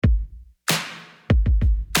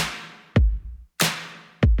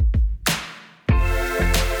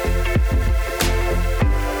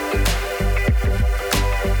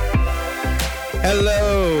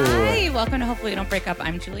welcome to Hopefully We Don't Break Up.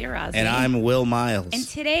 I'm Julia Rossi. And I'm Will Miles. And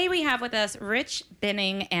today we have with us Rich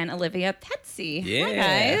Binning and Olivia Petsy. Yeah. Hi,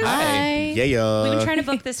 guys. Hi. Yeah. We've been trying to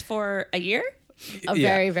book this for a year. A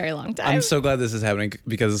very, very long time. I'm so glad this is happening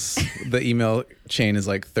because the email chain is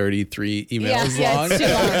like 33 emails long.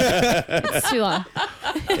 It's too long.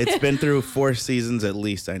 It's been through 4 seasons at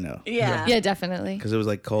least, I know. Yeah. Yeah, definitely. Because it was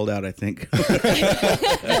like cold out, I think.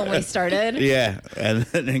 When we started. Yeah. And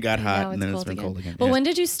then it got Now hot, and then it's been cold again. Well, Yeah. when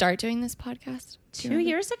did you start doing this podcast? Do you 2 remember?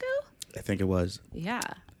 years ago? I think it was. Yeah.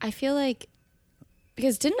 I feel like,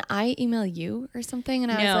 because didn't I email you or something?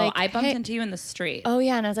 And I was No, like, I bumped hey- into you in the street. Oh,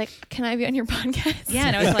 yeah. And I was like, can I be on your podcast? Yeah,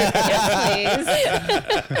 and I was like,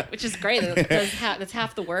 yes, please. Which is great. That's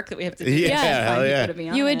half the work that we have to do. Yeah, to find hell people yeah. to be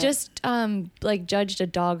on You it. had just like judged a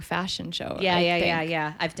dog fashion show. Yeah, I yeah, think.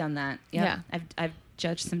 yeah. I've done that. Yep. Yeah. I've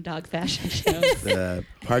judged some dog fashion shows. The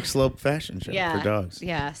Park Slope fashion show for dogs.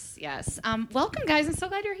 Yes, yes. Welcome, guys. I'm so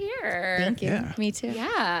glad you're here. Thank you. Yeah. Me too.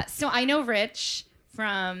 Yeah. So I know Rich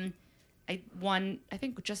from I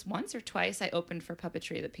think just once or twice I opened for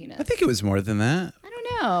Puppetry of the Penis. I think it was more than that. I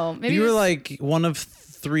don't know. Maybe You it were was- like one of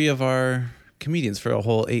 3 of our comedians for a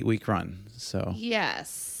whole 8-week run. So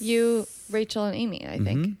Yes. You, Rachel, and Amy, I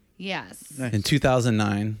think. Yes. Nice. in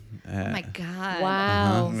 2009 Oh my God.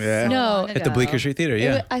 Wow. Yeah. So No. long at the ago. Bleecker Street Theater. It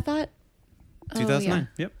Yeah. wa- I thought. Oh, 2009.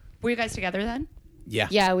 Yep. Were you guys together then? Yeah.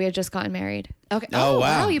 Yeah, we had just gotten married. Okay. Oh,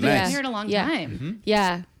 wow. You've been Nice. married a long Yeah. time.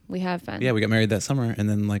 Yeah, we have been. Yeah, we got married that summer, and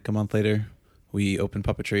then like a month later, we opened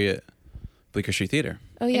puppetry at Bleecker Street Theater.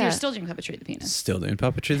 Oh, And yeah. you're still doing Puppetry of the Penis. Still doing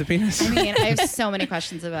puppetry of the penis. I mean, I have so many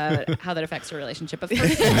questions about how that affects your relationship. But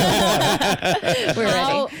first, We're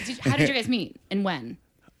how ready. how did you guys meet and when?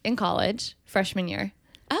 In college, freshman year.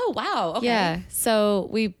 Oh, wow. Okay. Yeah. So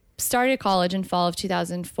we started college in fall of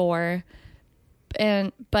 2004.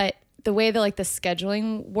 But the way that like the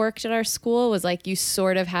scheduling worked at our school was like you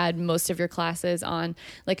sort of had most of your classes on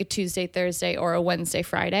like a Tuesday, Thursday, or a Wednesday,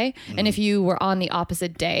 Friday. And if you were on the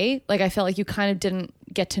opposite day, like I felt like you kind of didn't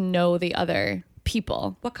get to know the other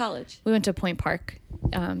people. What college? We went to Point Park.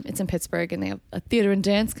 It's in Pittsburgh, and they have a theater and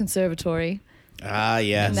dance conservatory. Ah,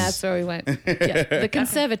 yes. And that's where we went. Yeah, the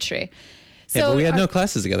conservatory. Yeah, but we had our- no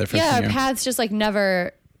classes together freshman Yeah, our year. paths just like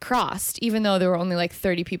never crossed, even though there were only like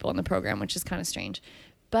 30 people in the program, which is kind of strange.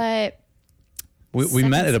 But We second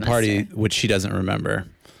met at a party semester. which she doesn't remember.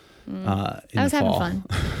 In I was the having fall. fun.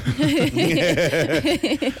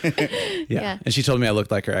 Yeah. And she told me I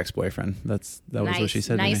looked like her ex-boyfriend. That was what she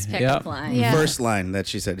said Nice to me. pickup Yep. line. Yeah. First line that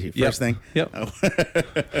she said. Yep. First thing. Yep.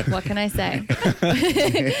 What can I say?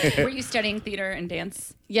 Were you studying theater and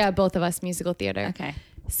dance? Yeah, both of us musical theater. Okay.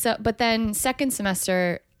 So, but then second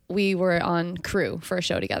semester we were on crew for a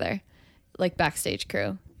show together, like backstage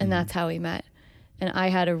crew, and that's how we met. And I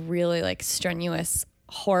had a really like strenuous,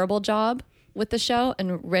 horrible job with the show,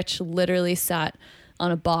 and Rich literally sat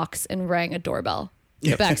on a box and rang a doorbell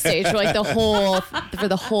backstage for like the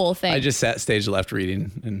whole thing. I just sat stage left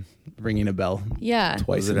reading and ringing a bell yeah.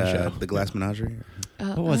 twice Was it in the show. the Glass Menagerie?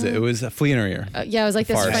 What was it? It was a flea in her ear. Yeah, it was like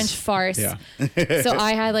this Farce. French farce. Yeah. So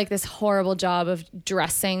I had like this horrible job of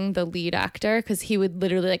dressing the lead actor because he would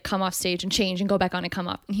literally like come off stage and change and go back on and come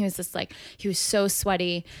up. And he was just like, he was so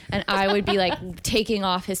sweaty. And I would be like taking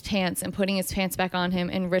off his pants and putting his pants back on him.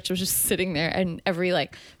 And Rich was just sitting there. And every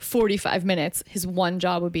like 45 minutes, his one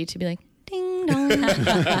job would be to be like, ding dong.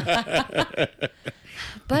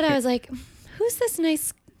 But I was like, who's this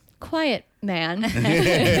nice, quiet man?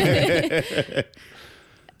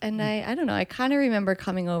 And I don't know, I kind of remember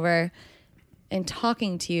coming over and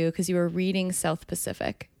talking to you because you were reading South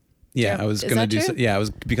Pacific. Yeah, I was Is gonna that do. true? Yeah, I was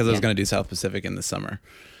because I was Yeah. gonna do South Pacific in the summer,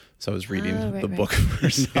 so I was reading Oh, right, the right. book for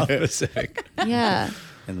South Pacific. Yeah.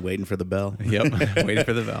 And waiting for the bell. Yep, waiting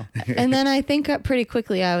for the bell. And then I think pretty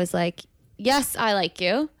quickly I was like, yes, I like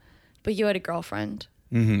you, but you had a girlfriend.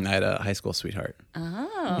 I had a high school sweetheart.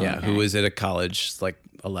 Oh. Yeah, who was at a college like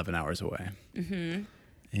 11 hours away.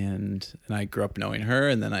 And I grew up knowing her,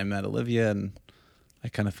 and then I met Olivia, and I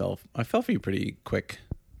kind of fell for you pretty quick,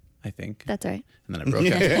 I think. That's right. And then I broke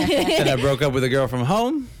up. Then I broke up with a girl from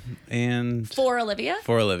home, and For Olivia?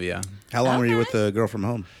 for Olivia, How long were you Okay. with the girl from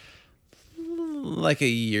home? like a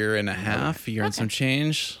year and a half, a year and some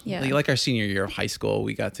change. Yeah. Like our senior year of high school,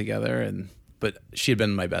 we got together, but she had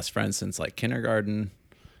been my best friend since like kindergarten,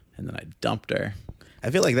 and then I dumped her. I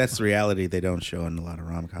feel like that's the reality they don't show in a lot of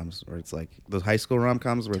rom-coms, where it's like those high school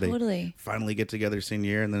rom-coms where they Totally. finally get together senior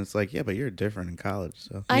year, and then it's like, yeah, but you're different in college.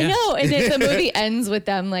 So I Yeah. know. And the movie ends with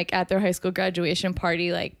them like at their high school graduation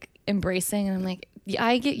party, like embracing. And I'm like,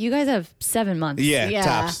 I get, you guys have 7 months. Yeah.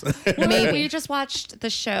 tops. Maybe. We just watched the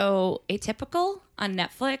show Atypical on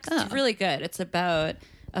Netflix. Oh. It's really good. It's about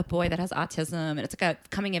a boy that has autism, and it's like a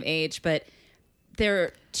coming of age, but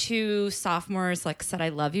their two sophomores like said I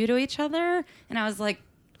love you to each other, and I was like,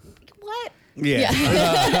 what? Yeah.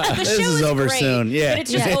 The This show is was over great, soon. Yeah. but it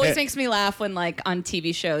just always makes me laugh when like on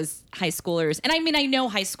TV shows high schoolers, and I mean I know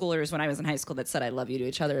high schoolers when I was in high school that said I love you to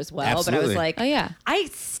each other as well, but I was Absolutely. like, Oh, yeah. I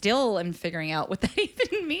still am figuring out what that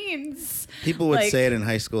even means. People would Like, say it in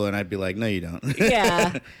high school, and I'd be like, no, you don't.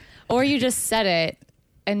 yeah. Or you just said it,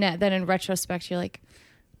 and then in retrospect, you're like,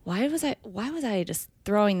 why was I just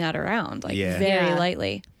throwing that around like Yeah. very Yeah.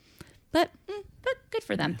 lightly? But Good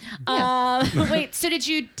for them. Yeah. Wait, so did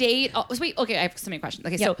you date? Oh, wait, okay, I have so many questions.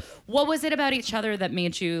 Okay, Yep. so what was it about each other that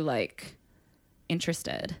made you like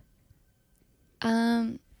interested?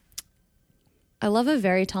 I love a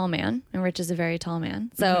very tall man, and Rich is a very tall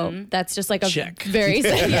man. So that's just like a Check. very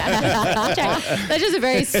yeah, check. That's just a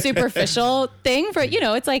very superficial thing for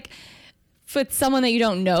it's like with someone that you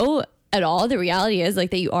don't know at all. The reality is like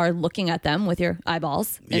that you are looking at them with your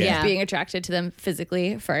eyeballs and Yeah. being attracted to them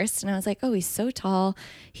physically first. And I was like, oh, he's so tall.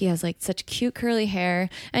 He has like such cute curly hair,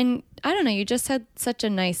 and I don't know. You just had such a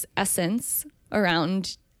nice essence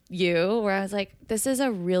around you, where I was like, this is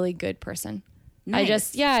a really good person. I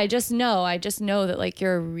Nice. just know that like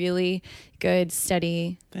you're a really good,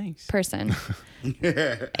 steady Thanks. person.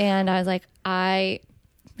 And I was like, I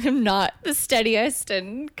am not the steadiest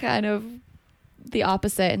and kind of the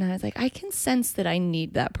opposite. And I was like, I can sense that I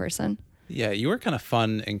need that person. Yeah, you were kind of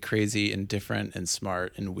fun and crazy and different and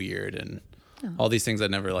smart and weird and all these things I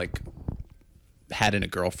never like had in a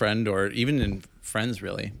girlfriend or even in friends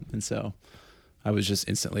really. And so I was just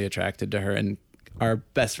instantly attracted to her. And our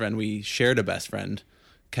best friend, we shared a best friend,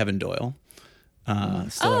 Kevin Doyle. Still our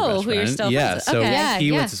best who you're friend. still yeah, friends with. so Okay. Yeah, he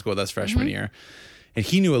yeah. went to school with us freshman year, and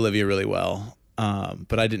he knew Olivia really well.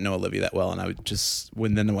 But I didn't know Olivia that well, and I would just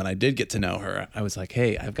when I did get to know her, I was like,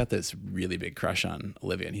 "Hey, I've got this really big crush on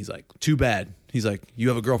Olivia," and he's like, "Too bad." He's like, "You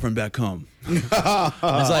have a girlfriend back home." I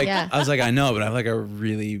was like, "I know, but I have like a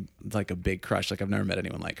really like a big crush. Like I've never met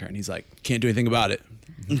anyone like her." And he's like, "Can't do anything about it."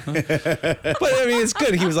 But I mean, it's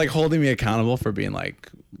good. He was like holding me accountable for being like,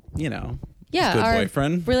 Yeah, good our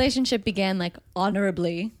boyfriend. relationship began like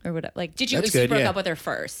honorably or whatever. Like, Did you? That's So you good, broke yeah. up with her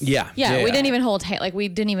first. Yeah, we didn't even hold we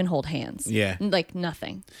didn't even hold hands. Yeah. like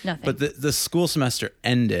nothing. But the school semester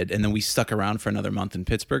ended, and then we stuck around for another month in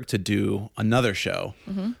Pittsburgh to do another show.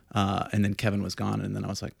 And then Kevin was gone, and then I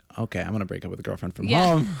was like, okay, I'm gonna break up with a girlfriend from Yeah.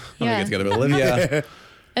 home. I'm gonna Yeah. get together with Olivia.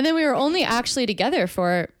 And then we were only actually together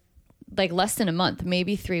for like less than a month,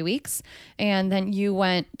 maybe 3 weeks. And then you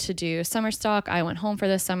went to do summer stock. I went home for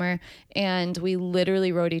the summer, and we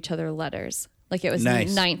literally wrote each other letters. Like it was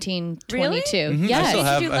Nice. 1922. Really? Yes. I still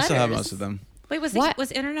have letters? most of them. Wait, was What?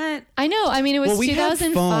 was internet? I know. I mean, it was Well, we had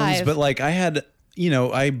 2005. phones, but like I had,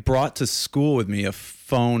 I brought to school with me a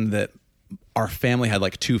phone that our family had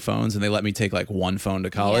like two phones, and they let me take like one phone to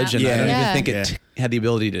college. Yeah. And I don't Yeah. even think it Yeah. had the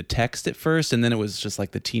ability to text at first. And then it was just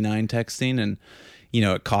like the T9 texting, and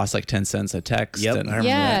it cost like 10 cents a text. Yep, and I remember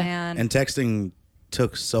Yeah. that. Man. And texting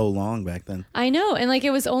took so long back then. I know. And like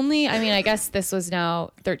it was only, I mean, I guess this was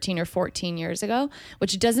now 13 or 14 years ago,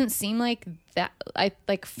 which doesn't seem like that.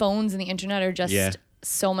 Like phones and the internet are just Yeah.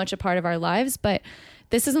 so much a part of our lives. But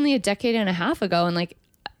this is only a decade and a half ago. And like,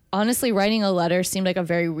 honestly, writing a letter seemed like a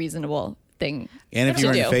very reasonable thing. And if to you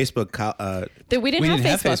were do. in Facebook, That we didn't, we have, didn't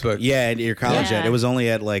have Facebook. Facebook. yeah, at your college, Yeah. it was only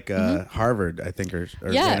at like Harvard, I think, or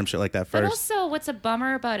Yeah. random shit like that But first. also, what's a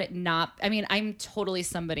bummer about it not? I mean, I'm totally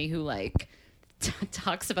somebody who like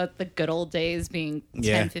talks about the good old days being 10,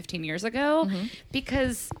 Yeah. 15 years ago, Mm-hmm.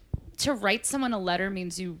 because to write someone a letter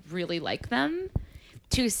means you really like them.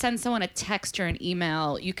 To send someone a text or an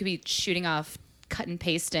email, you could be shooting off, cut and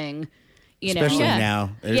pasting. Especially Yeah. now.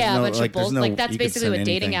 There's Yeah, no, a bunch like, of there's bull. no- Like that's you could basically send what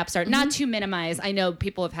dating anything. apps are. Not to minimize. I know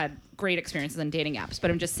people have had great experiences on dating apps, but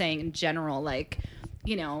I'm just saying in general, like,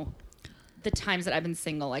 the times that I've been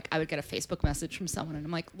single, like I would get a Facebook message from someone, and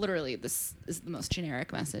I'm like, literally, this is the most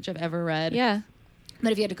generic message I've ever read. Yeah.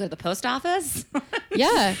 But if you had to go to the post office,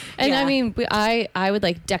 Yeah. And Yeah. I mean, I would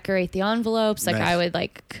like decorate the envelopes. Like Nice. I would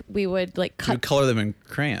we would like You cut would color them in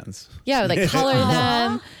crayons. Yeah, I would like color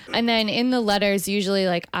them. And then in the letters, usually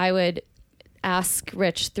like I would ask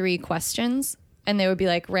Rich 3 questions, and they would be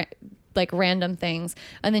like random things.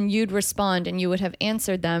 And then you'd respond, and you would have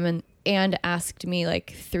answered them and asked me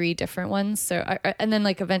like 3 different ones. So and then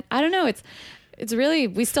like I don't know. It's really,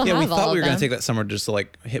 we still Yeah, have we all thought of we were going them. to take that summer just to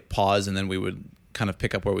like hit pause, and then we would kind of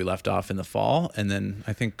pick up where we left off in the fall. And then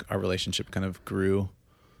I think our relationship kind of grew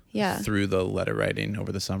Yeah. through the letter writing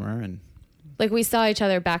over the summer. And Like we saw each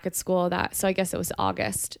other back at school so I guess it was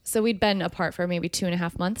August. So we'd been apart for maybe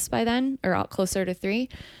 2.5 months by then, or closer to 3.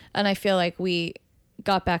 And I feel like we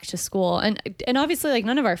got back to school, and obviously like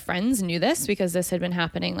none of our friends knew this because this had been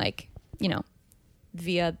happening like, you know,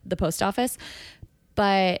 via the post office,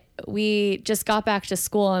 but we just got back to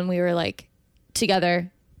school and we were like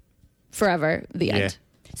together forever, the end.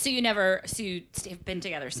 So you've been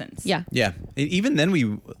together since. Yeah. Yeah. Even then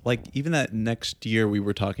even that next year we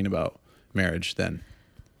were talking about marriage then,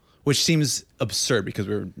 which seems absurd because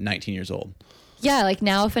we were 19 years old. Yeah, like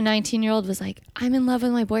now if a 19-year-old was like, I'm in love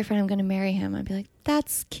with my boyfriend, I'm going to marry him, I'd be like,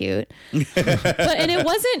 that's cute. And it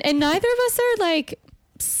wasn't, and neither of us are like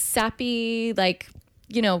sappy, like,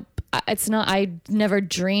 you know, it's not, I never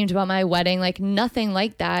dreamed about my wedding, like nothing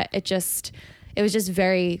like that. It was just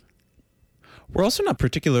very. We're also not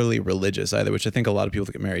particularly religious either, which I think a lot of people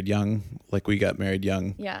get married young. Like we got married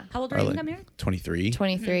young. Yeah. How old were you when you got married? 23.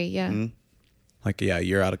 23, yeah. Like, yeah, a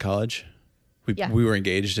year out of college. Yeah. We were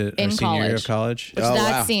engaged at In our senior year of college. college. Which Oh,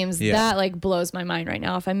 that wow. seems, Yeah. that like blows my mind right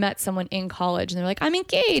now. If I met someone in college and they're like, I'm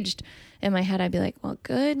engaged, in my head, I'd be like, well,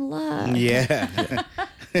 good luck. Yeah.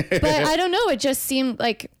 But I don't know. It just seemed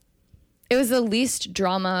like it was the least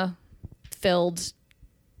drama filled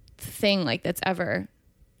thing like that's ever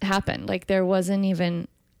happened. Like there wasn't even,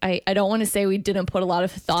 I don't want to say we didn't put a lot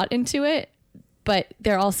of thought into it, but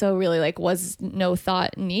there also really like was no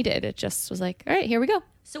thought needed. It just was like, all right, here we go.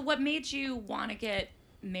 So what made you want to get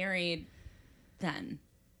married then?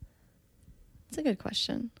 That's a good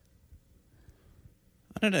question.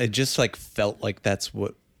 I don't know. It just like felt like that's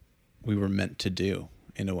what we were meant to do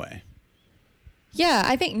in a way. Yeah,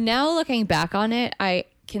 I think now looking back on it,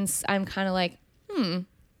 I'm kind of like,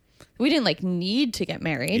 we didn't like need to get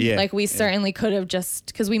married. Yeah, Like we yeah. certainly could have just,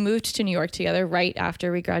 because we moved to New York together right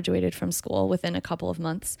after we graduated from school within a couple of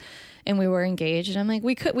months, and we were engaged. And I'm like,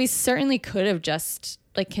 we certainly could have just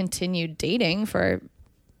like continued dating for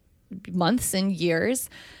months and years.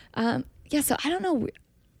 Yeah, so I don't know.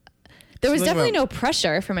 There was Something definitely about- no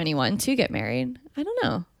pressure from anyone to get married. I don't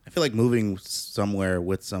know. I feel like moving somewhere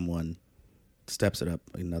with someone steps it up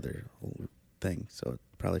another whole thing. So it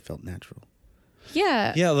probably felt natural.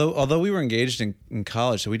 Yeah. Yeah, although we were engaged in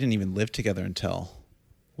college, so we didn't even live together until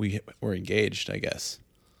we were engaged, I guess.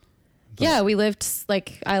 Yeah, we lived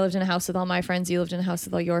like I lived in a house with all my friends. You lived in a house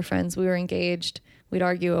with all your friends. We were engaged. We'd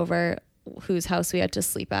argue over whose house we had to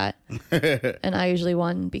sleep at, and I usually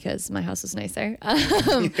won because my house was nicer.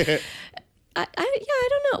 I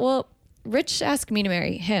don't know. Well, Rich asked me to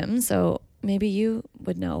marry him, so maybe you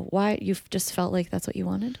would know why you just felt like that's what you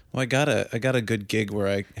wanted. Well, I got a good gig where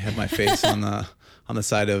I had my face on the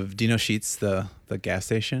side of, do you know Sheetz, the gas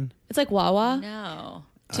station? It's like Wawa. No.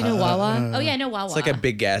 Do you know Wawa? Oh yeah, no Wawa. It's like a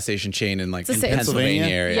big gas station chain in like It's the in same- Pennsylvania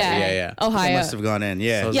Pennsylvania? area. Yeah. I Ohio. must have gone in.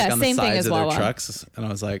 Yeah. So I was Yeah, like on same the thing sides as of their Wawa. trucks, and I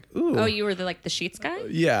was like, ooh. Oh, you were the Sheets guy?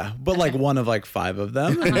 Yeah, but like one of like 5 of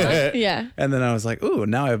them. Yeah. And then I was like, ooh,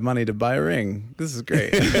 now I have money to buy a ring. This is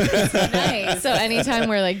great. Nice. So anytime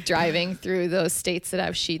we're like driving through those states that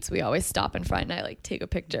have Sheets, we always stop in front and I like take a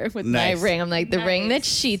picture with Nice. my ring. I'm like, the ring that Nice.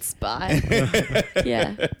 Sheets bought.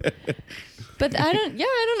 Yeah. But I don't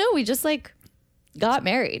know. We just like got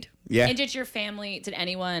married. Yeah. And did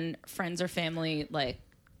anyone, friends or family, like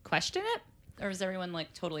question it? Or was everyone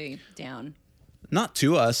like totally down? Not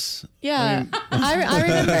to us. Yeah. I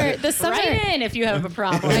remember the summer. Write in if you have a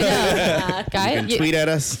problem. I know. Guy, And tweet at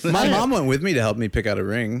us. My mom went with me to help me pick out a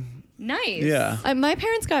ring. Nice. Yeah. my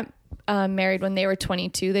parents got married when they were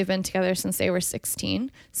 22. They've been together since they were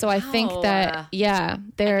 16. So I think Wow. that, yeah, I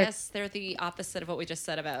they're, guess they're the opposite of what we just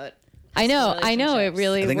said about. I know. It relationships.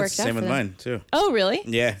 really I think worked it's the out same for with them. mine too. Oh, really?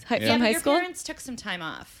 Yeah. Hi- yeah. From high Your school? parents took some time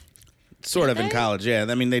off. Sort of in they? college. Yeah.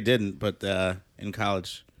 I mean, they didn't, but in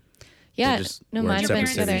college. Yeah. just No, were in mine Your separate were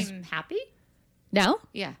parents together. cities. seem happy? Now?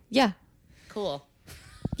 Yeah. Yeah. Cool.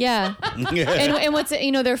 Yeah. and what's,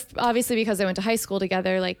 they're obviously because they went to high school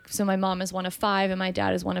together. Like, so my mom is one of 5 and my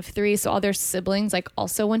dad is one of 3. So all their siblings like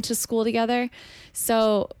also went to school together.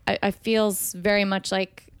 So I feels very much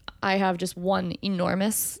like I have just one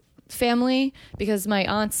enormous family because my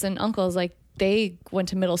aunts and uncles, like they went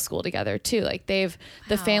to middle school together too. Like the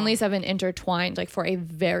families have been intertwined like for a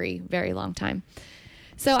very, very long time.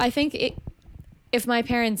 So I think if my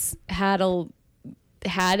parents had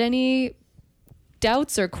any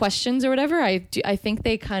doubts or questions or whatever, I think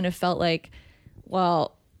they kind of felt like,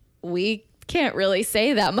 well, we can't really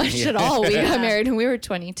say that much at all. We got married when we were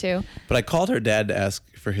 22. But I called her dad to ask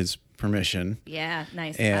for his permission. Yeah.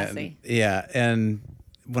 Nice. And Classy. yeah, and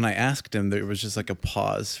when I asked him, there was just like a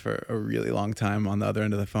pause for a really long time on the other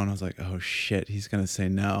end of the phone. I was like, oh shit, he's going to say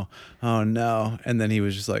no. Oh no. And then he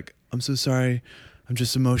was just like, I'm so sorry. I'm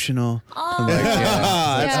just emotional. I'm like,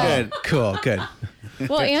 yeah. That's Yeah. good. Cool. Good.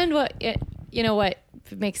 Well, and what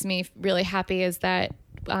makes me really happy is that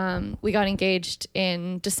we got engaged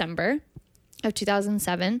in December of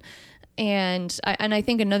 2007. And I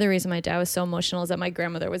think another reason my dad was so emotional is that my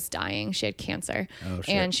grandmother was dying. She had cancer,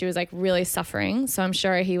 and she was like really suffering. So I'm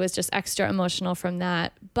sure he was just extra emotional from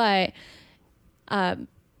that. But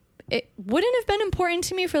it wouldn't have been important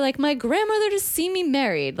to me for like my grandmother to see me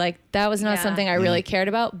married. Like that was not something I really cared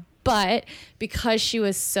about. But because she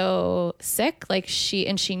was so sick, like she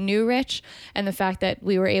knew Rich, and the fact that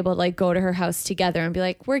we were able to like go to her house together and be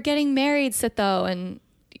like, we're getting married, Sitho, and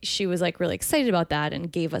she was like really excited about that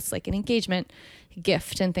and gave us like an engagement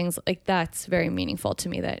gift and things like that's very meaningful to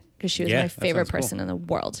me, that because she was my favorite person in the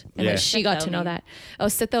world, and that she got to know that. Oh,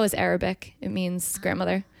 Sitho is Arabic. It means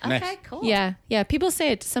grandmother. Okay, Nice. cool. Yeah. People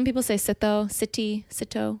say it. Some people say Sitho, Siti,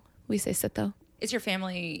 Sito. We say Sitho. Is your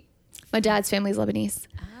family? My dad's family's Lebanese.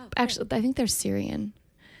 Oh, cool. Actually, I think they're Syrian,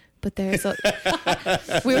 but there's a.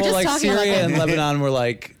 We were Well, just like talking about Syria that. and Lebanon were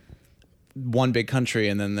like one big country,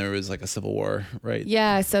 and then there was like a civil war, right?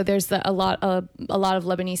 Yeah, so there's a lot of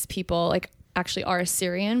Lebanese people like actually are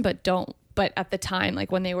Syrian, but at the time,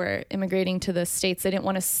 like when they were immigrating to the States, they didn't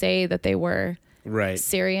want to say that they were Right.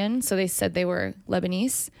 Syrian, so they said they were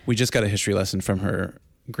Lebanese. We just got a history lesson from her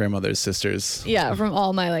grandmother's sisters. Yeah, from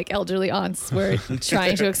all my like elderly aunts were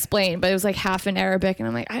trying to explain, but it was like half in Arabic, and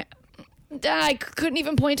I'm like, I couldn't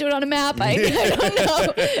even point to it on a map. I don't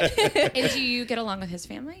know. And do you get along with his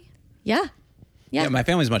family? Yeah. Yeah, my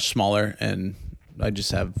family's much smaller, and I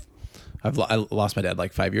just have. I lost my dad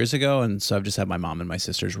like 5 years ago, and so I've just had my mom and my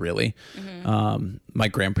sisters really. My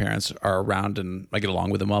grandparents are around, and I get along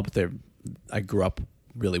with them well, but I grew up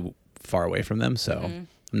really far away from them, so I'm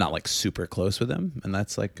not like super close with them, and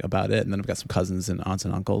that's like about it. And then I've got some cousins and aunts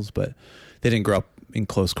and uncles, but they didn't grow up in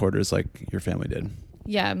close quarters like your family did.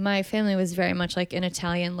 Yeah, my family was very much like an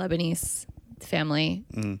Italian Lebanese family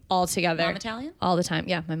all together. Mom Italian? All the time.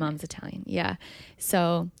 Yeah, my mom's Italian. Yeah.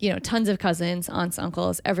 So, tons of cousins, aunts,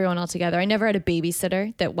 uncles, everyone all together. I never had a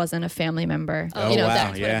babysitter that wasn't a family member. Oh, You know, wow,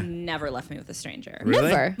 That's yeah. would have never left me with a stranger. Really?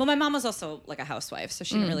 Never. Well, my mom was also like a housewife, so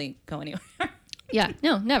she didn't really go anywhere. Yeah,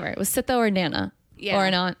 no, never. It was Sitho or Nana Yeah. or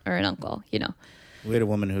an aunt or an uncle, We had a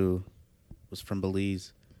woman who was from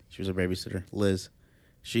Belize. She was a babysitter, Liz.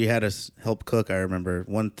 She had us help cook. I remember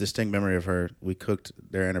one distinct memory of her. We cooked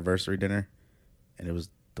their anniversary dinner, and it was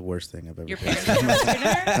the worst thing I've ever Your tasted. parents' anniversary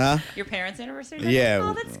dinner? Huh? Your parents' anniversary dinner? Yeah,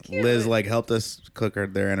 Oh, that's cute. Liz like helped us cook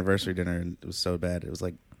their anniversary dinner, and it was so bad. It was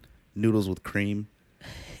like noodles with cream.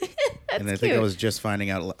 And I think I cute. was just finding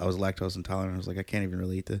out I was lactose intolerant. I was like, I can't even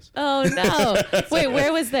really eat this. Oh, no. Wait,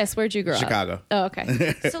 where was this? Where'd you grow up? Chicago. Oh,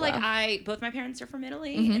 okay. So like both my parents are from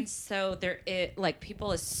Italy, and so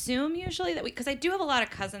people assume usually that because I do have a lot of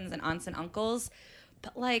cousins and aunts and uncles,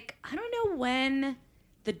 but like I don't know when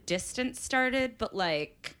the distance started, but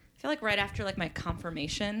like I feel like right after like my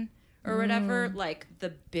confirmation or whatever, like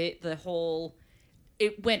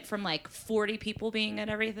it went from like 40 people being at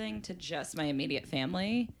everything to just my immediate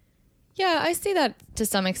family. Yeah, I see that to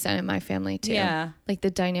some extent in my family too. Yeah. Like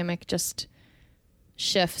the dynamic just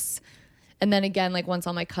shifts. And then again, like once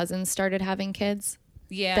all my cousins started having kids,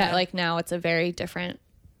 Yeah. that like now it's a very different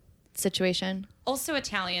situation. Also,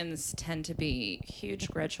 Italians tend to be huge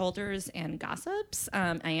grudge holders and gossips.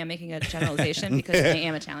 I am making a generalization because I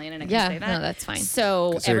am Italian and I can Yeah, say that. no, that's fine.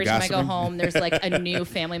 So Consider every time I go gossiping. home, there's like a new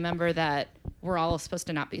family member that we're all supposed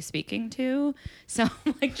to not be speaking to. So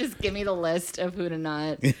like, just give me the list of who to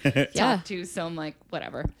not Yeah. talk to. So I'm like,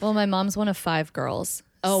 whatever. Well, my mom's one of 5 girls.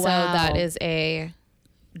 Oh, so wow. that is a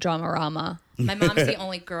dramarama. My mom's the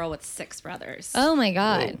only girl with 6 brothers. Oh my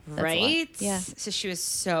God. That's a lot. right? Yeah. So she was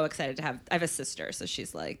so excited to have. I have a sister, so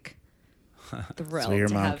she's like thrilled So your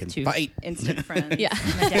to mom have can 2 fight. instant friends. Yeah.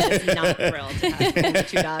 My dad is not thrilled to have only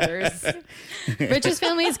 2 daughters. Rich's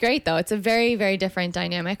family is great though. It's a very, very different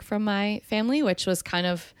dynamic from my family, which was kind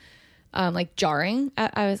of like jarring.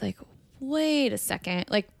 I was like, wait a second.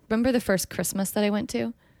 Like, remember the first Christmas that I went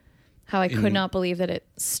to? How I could not believe that it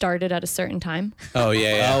started at a certain time. Oh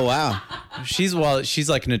yeah. Oh, wow. She's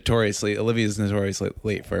like Olivia's notoriously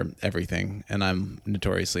late for everything, and I'm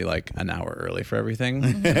notoriously like an hour early for everything.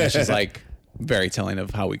 And she's like very telling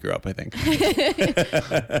of how we grew up, I think.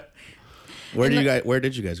 Where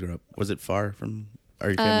did you guys grow up? Was it far from? Are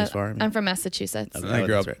your families far? I mean? I'm from Massachusetts. Okay. And I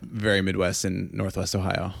grew up That's right. very Midwest in Northwest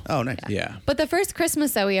Ohio. Oh, nice. Yeah. But the first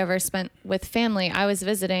Christmas that we ever spent with family, I was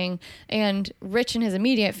visiting, and Rich and his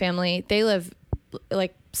immediate family, they live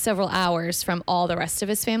like several hours from all the rest of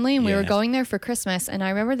his family. And we were Yeah. going there for Christmas. And I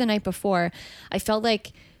remember the night before, I felt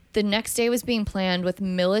like the next day was being planned with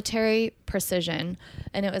military precision.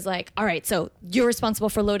 And it was like, all right, so you're responsible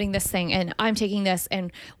for loading this thing, and I'm taking this,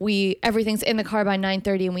 and everything's in the car by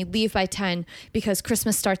 9:30, and we leave by 10 because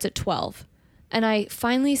Christmas starts at 12. And I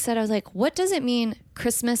finally said, I was like, what does it mean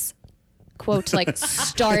Christmas, quote, like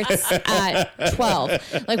starts at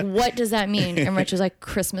 12? Like, what does that mean? And Rich was like,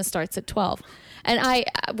 Christmas starts at 12. And I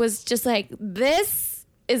was just like, this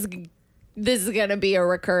is going to be a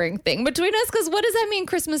recurring thing between us. Because what does that mean?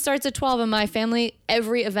 Christmas starts at 12. In my family,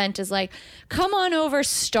 every event is like, come on over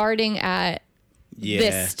starting at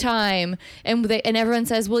this time. And everyone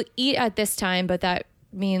says, we'll eat at this time, but that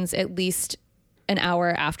means at least an hour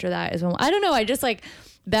after that is when, I don't know. I just like,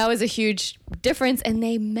 that was a huge difference, and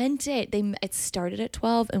they meant it. It started at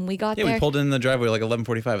 12, and we got there. Yeah, we pulled in the driveway like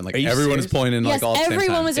 11:45, and like you everyone was serious? pulling in like all at the same time.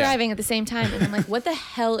 Everyone was Yeah. arriving at the same time, and I'm like, "What the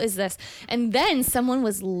hell is this?" And then someone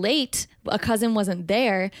was late. A cousin wasn't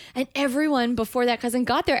there, and everyone before that cousin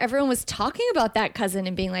got there, everyone was talking about that cousin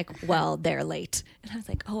and being like, "Well, they're late." And I was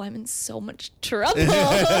like, "Oh, I'm in so much trouble."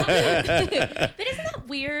 But isn't that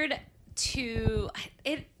weird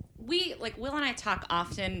we like Will and I talk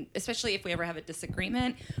often, especially if we ever have a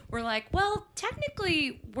disagreement. We're like, well,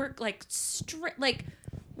 technically we're like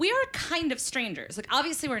we are kind of strangers. Like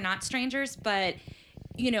obviously we're not strangers, but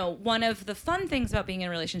you know, one of the fun things about being in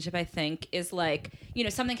a relationship, I think, is like, you know,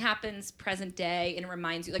 something happens present day and it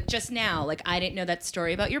reminds you, like just now, like I didn't know that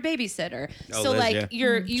story about your babysitter. Oh, so Liz, like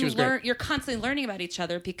yeah. She was great. you're constantly learning about each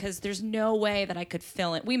other because there's no way that I could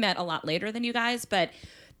fill it. We met a lot later than you guys, but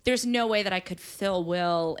there's no way that I could fill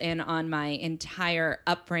Will in on my entire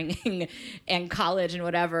upbringing and college and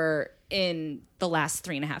whatever in the last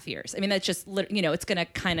 3.5 years. I mean, that's just, you know, it's going to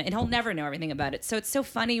kind of, and he'll never know everything about it. So it's so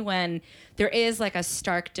funny when there is like a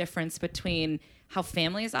stark difference between how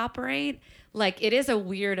families operate. Like it is a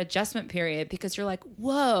weird adjustment period because you're like,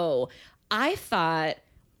 whoa, I thought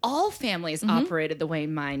all families operated the way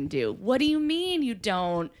mine do. What do you mean you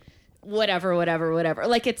don't? Whatever.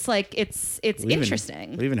 Like it's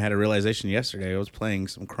interesting. We even had a realization yesterday. I was playing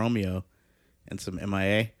some Chromeo and some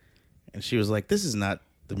MIA, and she was like, "This is not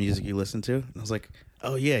the music you listen to." And I was like,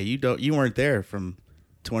 "Oh yeah, you weren't there from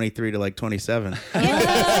 23 to like 27."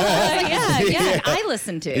 Yeah. I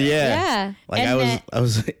listened to. Yeah. Like And I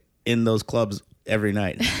was in those clubs every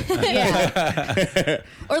night. Yeah.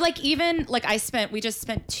 Or like even like we just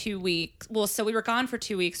spent 2 weeks. Well, so we were gone for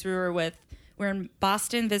 2 weeks. We're in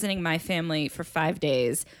Boston visiting my family for 5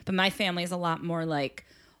 days, but my family is a lot more like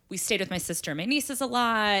we stayed with my sister and my nieces a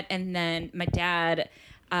lot. And then my dad,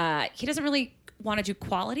 he doesn't really want to do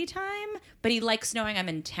quality time, but he likes knowing I'm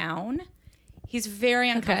in town. He's very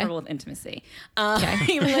uncomfortable with intimacy.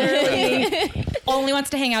 He literally only wants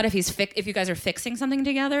to hang out if if you guys are fixing something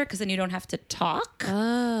together, because then you don't have to talk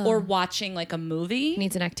or watching like a movie.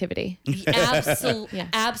 Needs an activity. Absolutely, Yeah.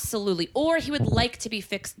 absolutely. Or he would like to be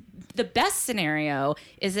fixed. The best scenario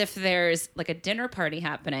is if there's like a dinner party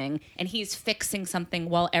happening and he's fixing something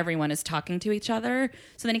while everyone is talking to each other.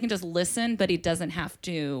 So then he can just listen, but he doesn't have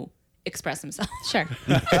to express himself. Sure.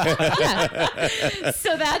 Yeah.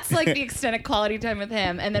 So that's like the extent of quality time with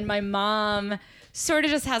him. And then my mom sort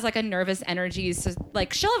of just has like a nervous energy. So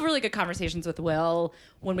like she'll have really good conversations with Will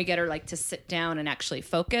when we get her like to sit down and actually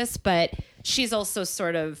focus. But she's also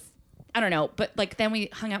sort of, I don't know, but like then we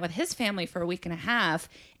hung out with his family for a week and a half.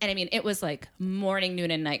 And I mean, it was like morning, noon,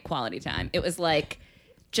 and night quality time. It was like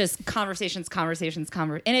just conversations.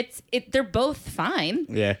 And they're both fine.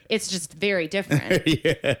 Yeah. It's just very different.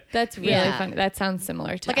 Yeah. That's really Yeah. funny. That sounds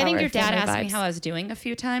similar to Like I think our your dad family asked me vibes. how I was doing a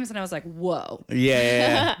few times, and I was like, "Whoa,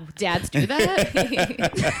 Yeah. dads do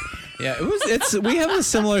that." Yeah, we have a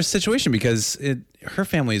similar situation because her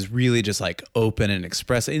family is really just like open and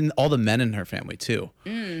expressive, and all the men in her family too.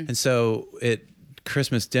 And so at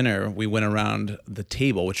Christmas dinner, we went around the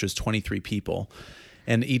table, which was 23 people,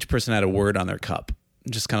 and each person had a word on their cup.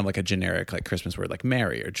 Just kind of like a generic like Christmas word, like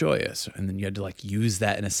merry or joyous, and then you had to like use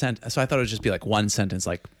that in a sentence. So I thought it would just be like one sentence,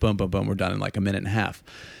 like boom, boom, boom, we're done in like a minute and a half.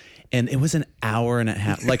 And it was an hour and a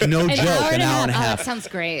half, like no joke, an hour and a Oh, half. that sounds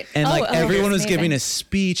great. And like everyone was amazing. giving a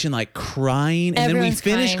speech and like crying, and then we Everyone's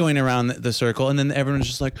finished crying. going around the circle, and then everyone's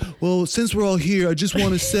just like, "Well, since we're all here, I just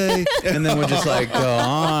want to say," and then we're just like go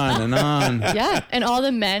on and on. Yeah, and all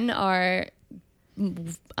the men are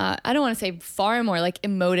I don't want to say far more like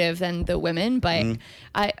emotive than the women, but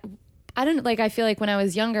I don't like, I feel like when I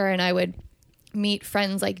was younger and I would meet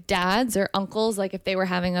friends like dads or uncles, like if they were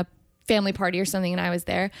having a family party or something and I was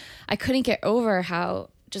there, I couldn't get over how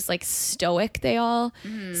just like stoic they all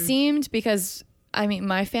seemed, because I mean,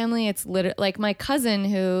 my family, it's literally like my cousin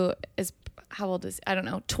who is, how old is, I don't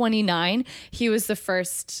know, 29. He was the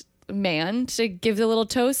first man to give the little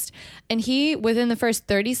toast, and he, within the first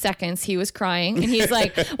 30 seconds, he was crying, and he's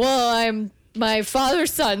like, well, I'm my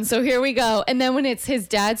father's son, so here we go. And then when it's his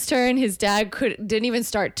dad's turn, his dad didn't even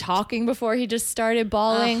start talking before he just started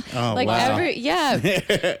bawling. Oh, like wow.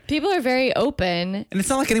 people are very open. And it's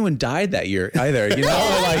not like anyone died that year either, you know?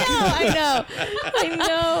 Like, I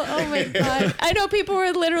know. Oh my God. I know people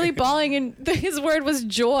were literally bawling and his word was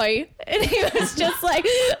joy. And he was just like,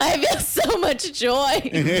 I feel so much joy.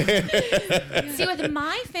 See, with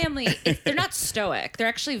my family, they're not stoic. They're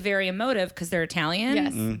actually very emotive because they're Italian.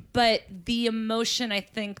 Yes. But the emotion I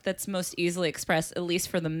think that's most easily expressed, at least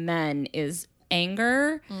for the men, is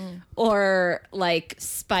anger or like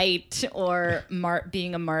spite or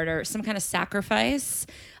being a martyr, some kind of sacrifice.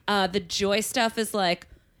 The joy stuff is like,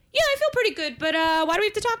 yeah, I feel pretty good, but why do we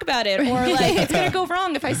have to talk about it? Or like, it's going to go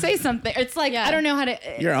wrong if I say something. It's like, I don't know how to...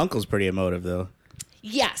 Your uncle's pretty emotive, though.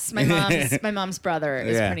 Yes, my mom's brother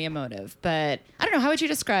is pretty emotive, but I don't know. How would you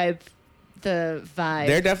describe the vibe?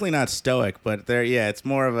 They're definitely not stoic, but it's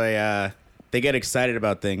more of a they get excited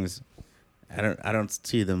about things. I don't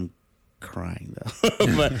see them crying though.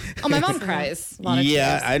 But oh, my mom cries. A lot of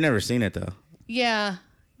tears. I've never seen it though. Yeah,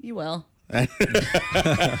 you will. Sure.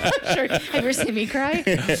 Have you ever seen me cry?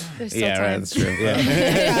 There's still Right, time. that's true. Yeah.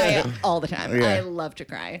 I cry all the time. Yeah. I love to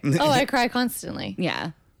cry. Oh, I cry constantly.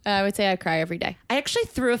 Yeah. I would say I cry every day. I actually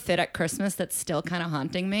threw a fit at Christmas that's still kind of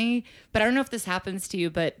haunting me, but I don't know if this happens to you,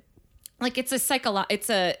 but like it's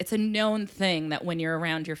a known thing that when you're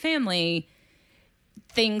around your family,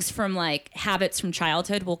 things from like habits from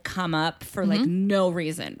childhood will come up for like no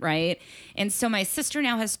reason, right? And so my sister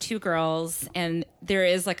now has 2 girls, and there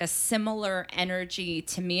is like a similar energy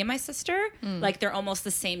to me and my sister. Like they're almost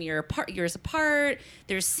the same years apart.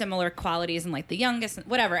 There's similar qualities in like the youngest,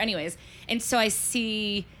 whatever. Anyways, and so I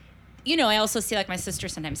see. I also see like my sister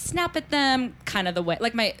sometimes snap at them, kind of the way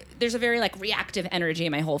like there's a very like reactive energy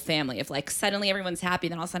in my whole family of like suddenly everyone's happy,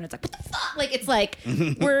 then all of a sudden it's like what the fuck, like it's like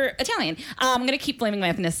we're Italian. I'm gonna keep blaming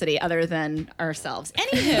my ethnicity other than ourselves.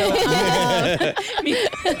 Anywho,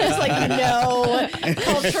 there's like no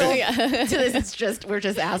cultural to this. It's just we're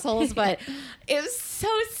just assholes. But it was so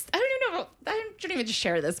I shouldn't even just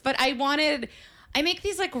share this, but I make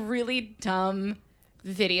these like really dumb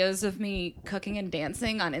videos of me cooking and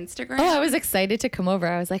dancing on Instagram. Oh, I was excited to come over.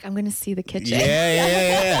 I was like, I'm going to see the kitchen.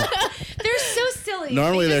 Yeah. They're so silly.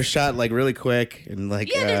 Normally they're shot like really quick and like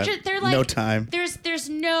they're like no time. There's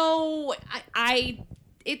no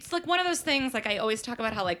it's like one of those things like I always talk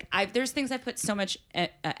about how like there's things I put so much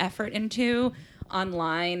effort into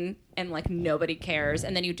online and like nobody cares,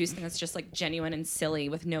 and then you do something that's just like genuine and silly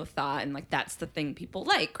with no thought, and like that's the thing people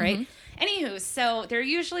like, right? Anywho, so they're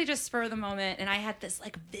usually just spur of the moment, and I had this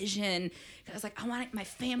like vision. I was like, I want my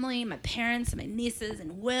family, my parents, and my nieces,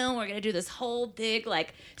 and Will. We're gonna do this whole big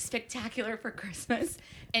like spectacular for Christmas,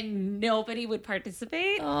 and nobody would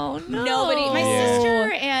participate. Oh no! Nobody. My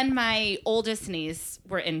sister and my oldest niece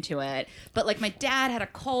were into it, but like my dad had a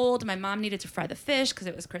cold. My mom needed to fry the fish because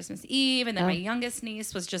it was Christmas Eve, and then my youngest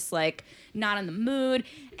niece was just like not in the mood,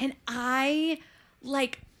 and I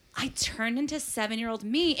turned into 7-year-old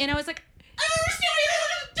me, and I was like, I don't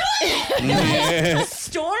understand what you're doing. I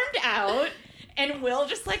stormed out, and Will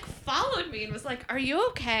just like followed me and was like, "Are you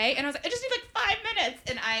okay?" And I was like, "I just need like 5 minutes,"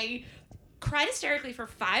 and I cried hysterically for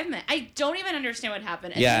 5 minutes. I don't even understand what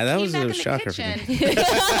happened. And Yeah, then I that came was back a in the shocker for kitchen. me. But then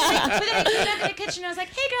I came back in the kitchen and I was like,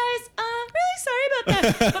 hey guys, really sorry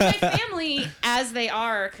about that. But my family, as they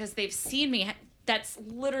are, because they've seen me, that's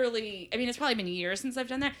literally, I mean, it's probably been years since I've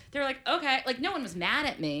done that. They're like, okay. Like, no one was mad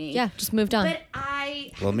at me. Yeah, just moved on. But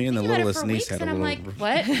I Well, me and the think about it littlest for niece weeks, had a and I'm little-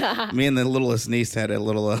 like, what? Me and the littlest niece had a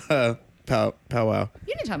little powwow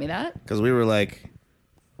You didn't tell me that. because we were like,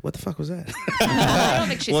 "What the fuck was that?" I don't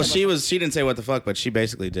think she Well, said she didn't say what the fuck, but she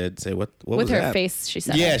basically did say what With was her that? face, she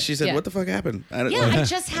said Yeah, it. she said, Yeah. "What the fuck happened?" I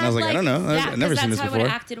just had and I was like, "I don't know. I've never seen this that's how I would before."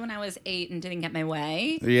 have acted when I was 8 and didn't get my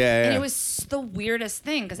way. Yeah. And it was the weirdest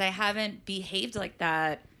thing because I haven't behaved like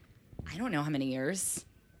that. I don't know how many years.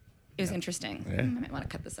 It was interesting. Yeah. I might want to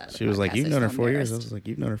cut this out of the She was like, podcast. "You've I known her feel 4 years." I embarrassed. was like,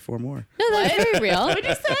 "You've known her 4 more." No, that's very real. What'd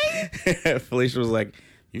you say? Felicia was like,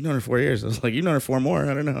 "You've known her 4 years." I was like, "You've known her 4 more."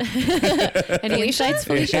 I don't know. Any insights, I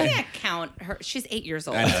Felicia? can't count her. She's 8 years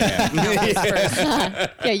old. I know, yeah.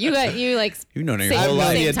 Yeah, you like. You've known her Same- your whole I'm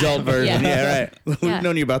life. the same time. adult version. Yeah. Yeah, right. We've Yeah.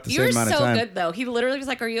 known you about the You same were amount of so time. good though. He literally was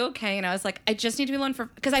like, "Are you okay?" And I was like, "I just need to be alone for,"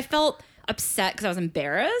 because I felt upset because I was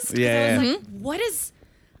embarrassed. 'Cause Yeah, I was yeah. like, "What is?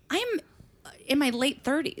 I'm in my late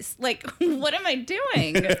 30s. Like, what am I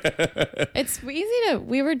doing?" It's easy to.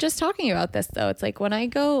 We were just talking about this though. It's like when I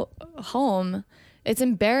go home, it's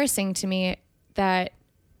embarrassing to me that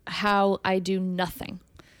how I do nothing.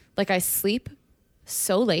 Like I sleep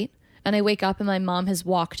so late, and I wake up and my mom has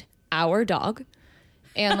walked our dog,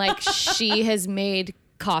 and like she has made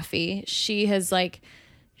coffee. She's like,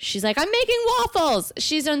 I'm making waffles.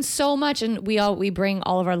 She's done so much, and we bring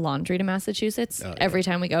all of our laundry to Massachusetts every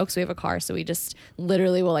time we go because we have a car. So we just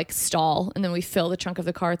literally will like stall, and then we fill the trunk of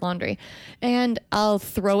the car with laundry, and I'll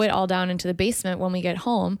throw it all down into the basement when we get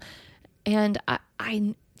home. And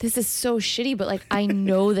I this is so shitty, but like I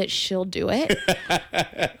know that she'll do it.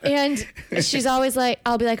 And she's always like,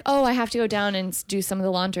 I'll be like, oh, I have to go down and do some of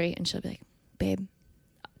the laundry, and she'll be like, babe,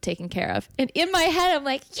 taken care of. And in my head, I'm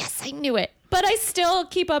like, yes, I knew it. But I still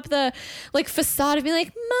keep up the like facade of being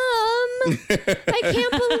like, Mom, I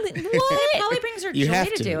can't believe what? It probably brings her You joy have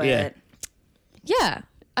to to, do yeah. it. Yeah,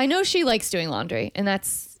 I know she likes doing laundry, and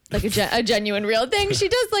that's like a genuine, real thing. She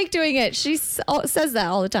does like doing it. She says that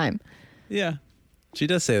all the time. Yeah, she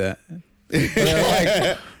does say that.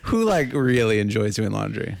 Like, who like really enjoys doing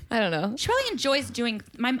laundry? I don't know. She probably enjoys doing.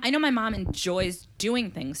 I know my mom enjoys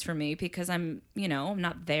doing things for me because I'm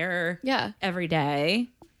not there. Yeah. Every day.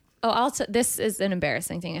 Oh, this is an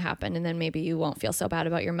embarrassing thing that happened, and then maybe you won't feel so bad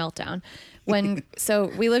about your meltdown. So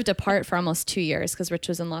we lived apart for almost 2 years because Rich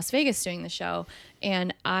was in Las Vegas doing the show,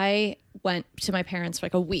 and I went to my parents for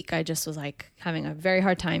like a week. I just was like having a very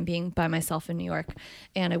hard time being by myself in New York,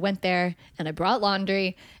 and I went there and I brought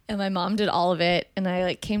laundry, and my mom did all of it, and I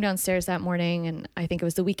like came downstairs that morning, and I think it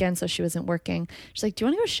was the weekend, so she wasn't working. She's like, "Do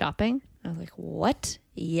you want to go shopping?" I was like, "What?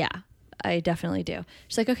 Yeah, I definitely do."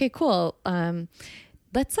 She's like, "Okay, cool.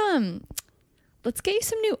 Let's get you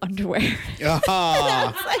some new underwear."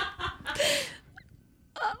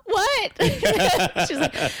 What? She's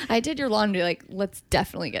like, "I did your laundry. Like, let's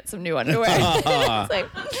definitely get some new underwear." It's like,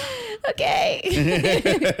 okay.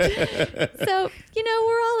 So,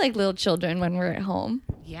 we're all like little children when we're at home.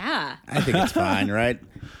 Yeah. I think it's fine, right?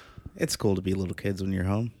 It's cool to be little kids when you're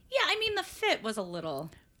home. Yeah. I mean, the fit was a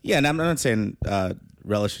little. Yeah, and I'm not saying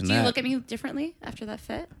relishing Do that. you look at me differently after that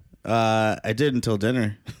fit? I did until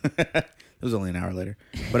dinner. It was only an hour later,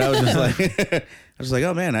 but I was just like,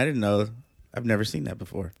 oh man, I didn't know. I've never seen that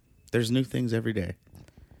before. There's new things every day.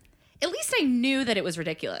 At least I knew that it was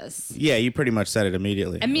ridiculous. Yeah, you pretty much said it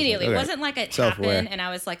immediately. Immediately. I was It like, wasn't like it Self-aware. happened and I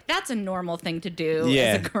was like, that's a normal thing to do Yeah.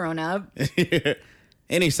 as a grown up. okay.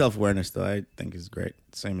 Any self-awareness, though, I think is great.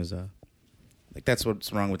 Same as, like, that's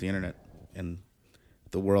what's wrong with the internet. And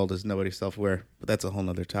the world is nobody's self-aware. But that's a whole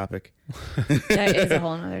nother topic. That is a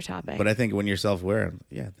whole nother topic. But I think when you're self-aware,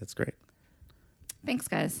 yeah, that's great. Thanks,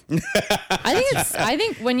 guys. I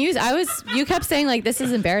think when you kept saying like, this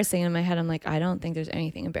is embarrassing in my head. I'm like, I don't think there's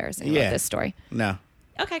anything embarrassing about this story. No.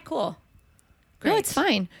 Okay, cool. No, Great. it's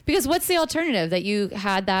fine. Because what's the alternative? That you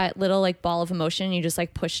had that little like ball of emotion and you just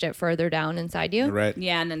like pushed it further down inside you? Right.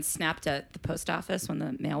 Yeah, and then snapped at the post office when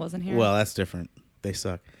the mail wasn't here. Well, that's different. They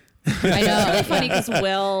suck. I know. It's really funny because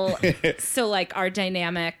Will, so like our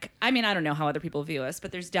dynamic, I mean, I don't know how other people view us,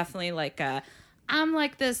 but there's definitely like I'm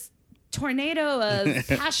like this tornado of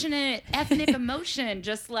passionate ethnic emotion,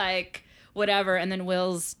 just like whatever. And then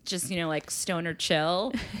Will's just, like stoner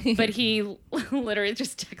chill. But he literally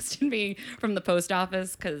just texted me from the post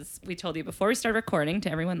office because we told you before we started recording,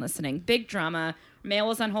 to everyone listening, big drama. Mail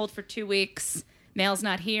was on hold for 2 weeks. Mail's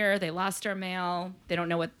not here. They lost our mail. They don't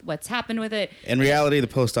know what's happened with it. In reality, the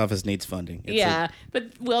post office needs funding. It's But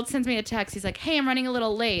Will sends me a text. He's like, "Hey, I'm running a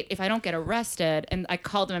little late. If I don't get arrested," and I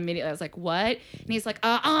called him immediately. I was like, "What?" And he's like,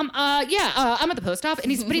 I'm at the post office."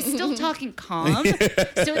 And he's still talking calm.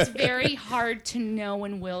 So it's very hard to know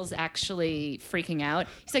when Will's actually freaking out.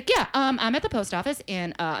 He's like, "Yeah, I'm at the post office,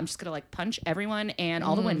 and I'm just gonna like punch everyone and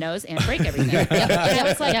all the windows and break everything." And I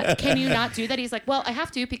was like, "Can you not do that?" He's like, "Well, I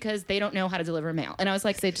have to because they don't know how to deliver mail." And I was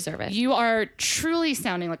like, They deserve it. "You are truly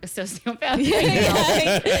sounding like a sociopath."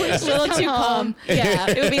 A little too calm. Yeah.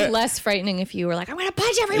 It would be less frightening if you were like, I'm going to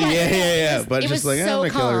punch everyone. Yeah. But It just was like, I'm so gonna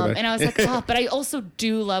kill calm, everybody. and I was like, "Oh!" But I also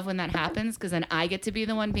do love when that happens because then I get to be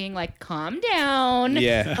the one being like, "Calm down."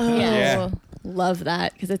 Yeah. Oh, Yeah. love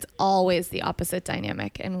that because it's always the opposite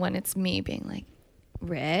dynamic. And when it's me being like,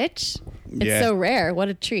 Rich, it's Yeah. so rare. What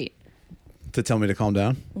a treat. To tell me to calm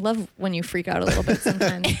down? Love when you freak out a little bit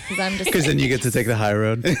sometimes because I'm just Because then you get to take the high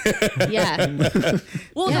road. yeah.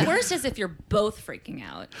 Well, Yeah. the worst is if you're both freaking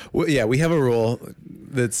out. Well, yeah, we have a rule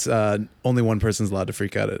that's only one person's allowed to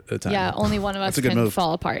freak out at a time. Yeah, only one of us That's a good can move.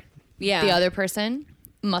 fall apart. Yeah. The other person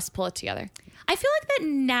must pull it together. I feel like that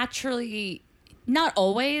naturally, not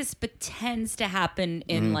always, but tends to happen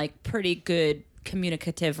in like pretty good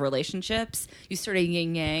communicative relationships. You sort of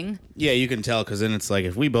yin yang. Yeah, you can tell because then it's like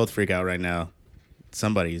if we both freak out right now,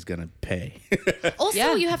 somebody's gonna pay. Also,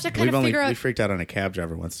 Yeah. you have to kind of figure we out. freaked out on a cab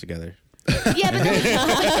driver once together. Yeah, but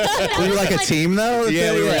that Were you like a team though?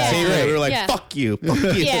 Yeah, we were Yeah. a team. We were like, Yeah. fuck you. Fuck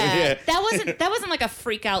you. yeah, that wasn't like a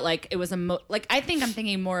freak out. Like it was like I think I'm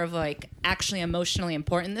thinking more of like actually emotionally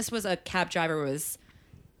important. This was a cab driver who was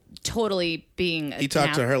totally being. He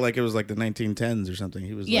talked to her like it was like the 1910s or something.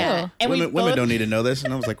 He was Yeah, like, and we women both- don't need to know this.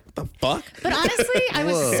 And I was like, what the fuck? But honestly, I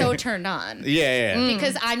was Whoa. so turned on. Yeah.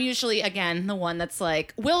 Because I'm usually again the one that's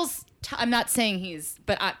like Will's. I'm not saying he's,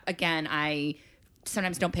 but I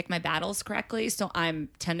sometimes don't pick my battles correctly, so I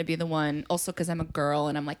tend to be the one. Also, because I'm a girl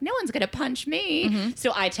and I'm like, no one's gonna punch me,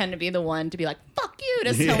 so I tend to be the one to be like, fuck you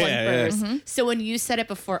to someone Yeah. first. So when you said it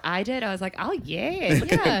before I did, I was like, oh yeah,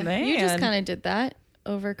 look at Yeah, that you just man. kind of did that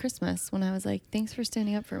over Christmas when I was like, thanks for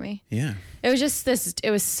standing up for me. Yeah. It was just this, it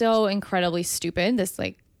was so incredibly stupid, this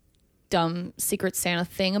like dumb Secret Santa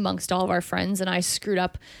thing amongst all of our friends. And I screwed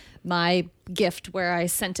up my gift where I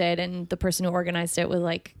sent it, and the person who organized it was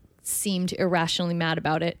like, seemed irrationally mad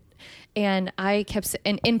about it. And I kept,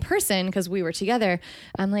 and in person, because we were together,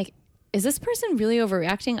 I'm like, is this person really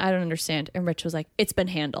overreacting? I don't understand. And Rich was like, it's been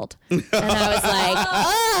handled. And I was like,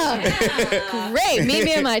 oh, great. Meet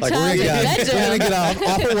me in my Like we're childhood gonna bedroom. get off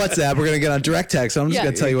of WhatsApp. We're gonna get on direct text. I'm just Yeah.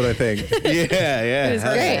 gonna tell you what I think. Yeah. It was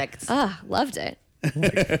Hell great. Perfect. Loved it.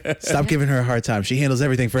 Stop giving her a hard time. She handles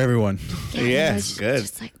everything for everyone. Yeah, I was good.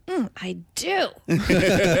 Just like, I do.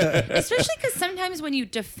 Especially because sometimes when you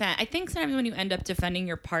defend, I think sometimes when you end up defending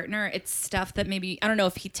your partner, it's stuff that maybe, I don't know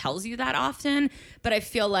if he tells you that often, but I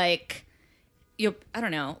feel like I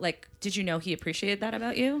don't know, like, did you know he appreciated that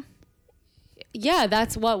about you? Yeah,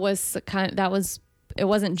 that's what was it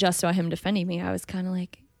wasn't just about him defending me. I was kind of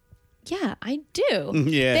like, yeah, I do.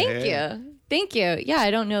 Yeah, Thank yeah. you. Thank you. Yeah,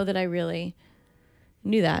 I don't know that I really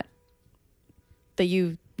knew that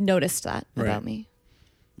you noticed that Right. about me.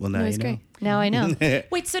 Well, now It you was know. great. Now I know.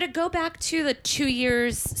 Wait, so to go back to the 2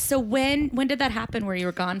 years, so when did that happen where you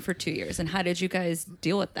were gone for 2 years, and how did you guys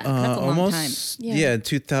deal with that? 'Cause that's a long time. Almost, Yeah.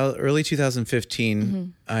 2000, early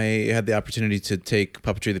 2015, I had the opportunity to take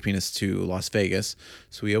Puppetry the Penis to Las Vegas.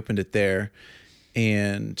 So we opened it there,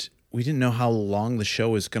 and we didn't know how long the show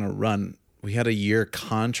was going to run. We had a year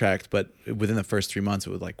contract, but within the first 3 months, it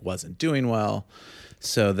was like wasn't doing well.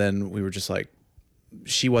 So then we were just like,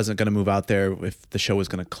 she wasn't going to move out there if the show was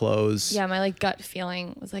going to close. Yeah, my like gut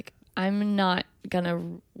feeling was like, we're not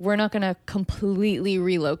gonna completely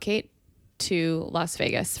relocate to Las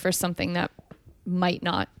Vegas for something that might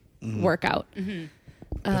not work out.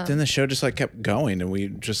 But then the show just like kept going, and we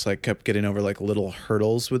just like kept getting over like little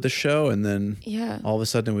hurdles with the show, and then Yeah. all of a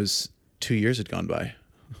sudden it was 2 years had gone by.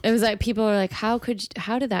 It was like people were like, how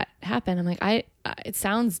did that happen? I'm like, it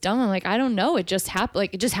sounds dumb. I'm like, I don't know. It just happened.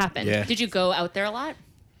 Like it just happened. Yeah. Did you go out there a lot?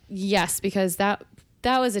 Yes, because that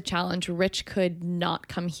was a challenge. Rich could not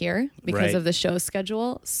come here because Right. of the show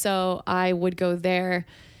schedule. So I would go there.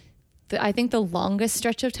 I think the longest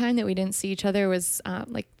stretch of time that we didn't see each other was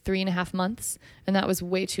like 3.5 months. And that was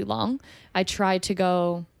way too long. I tried to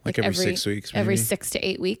go Like every 6 weeks, Every maybe? 6 to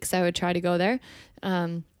 8 weeks, I would try to go there.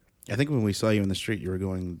 I think when we saw you in the street, you were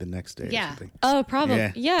going the next day or Yeah. something. Oh, probably.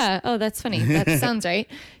 Yeah. Yeah. Oh, that's funny. That sounds right.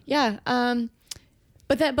 Yeah.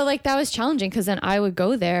 But that was challenging because then I would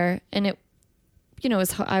go there and it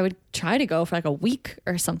I would try to go for like a week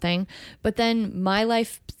or something, but then my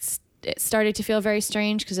life it started to feel very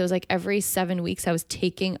strange because it was like every 7 weeks I was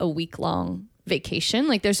taking a week-long vacation.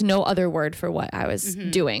 Like there's no other word for what I was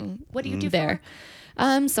doing. What do you do there?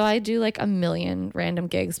 So I do like a million random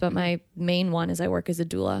gigs, but my main one is I work as a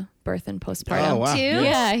doula, birth and postpartum. Oh, wow. Too?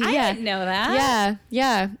 Yeah, I yeah. didn't know that.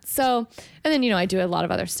 Yeah. So, and then, I do a lot of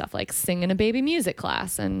other stuff like sing in a baby music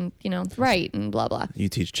class and, write and blah, blah. You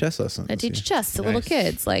teach chess lessons. I teach chess to little Nice.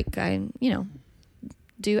 kids. Like I,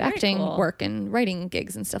 do acting cool. work work and writing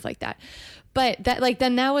gigs and stuff like that. But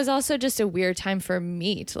then that was also just a weird time for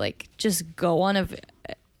me to like just go on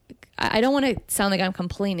I don't want to sound like I'm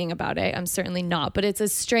complaining about it. I'm certainly not, but it's a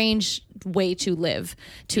strange way to live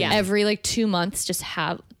to Yeah. every like 2 months just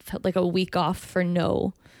have like a week off for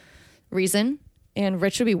no reason. And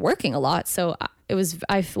Rich would be working a lot. So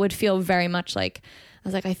I would feel very much like, I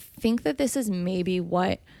was like, I think that this is maybe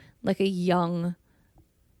what like a young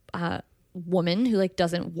woman who like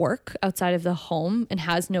doesn't work outside of the home and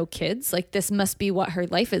has no kids, like this must be what her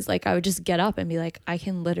life is like. I would just get up and be like, I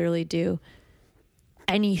can literally do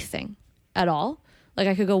anything at all. Like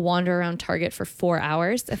I could go wander around Target for 4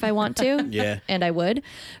 hours if I want to. Yeah. And I would.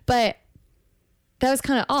 But that was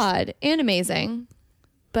kind of odd and amazing.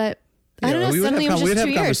 But I don't know, suddenly it was we'd just have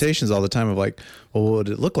 2 years. conversations all the time of like, well, what would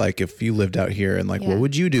it look like if you lived out here, and like, Yeah. what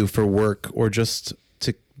would you do for work or just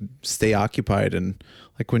to stay occupied? And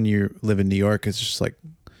like when you live in New York, it's just like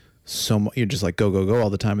so much, you're just like go all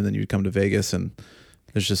the time, and then you'd come to Vegas and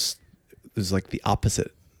there's just was like the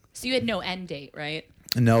opposite. So you had no end date, right?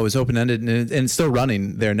 No, it was open ended, and it's still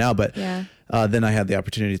running there now. But Yeah. Then I had the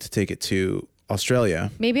opportunity to take it to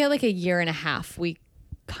Australia. Maybe at like a year and a half, we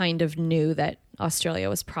kind of knew that Australia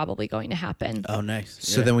was probably going to happen. Oh, nice.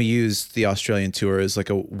 So then we used the Australian tour as like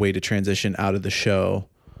a way to transition out of the show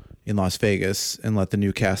in Las Vegas and let the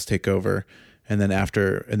new cast take over. And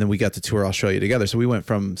then we got to tour Australia together. So we went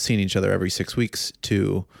from seeing each other every 6 weeks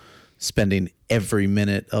to spending every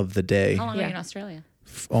minute of the day, How long were Yeah. you in Australia?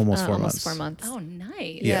 almost 4 months. Almost 4 months. Oh,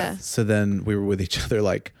 nice. Yeah. So then we were with each other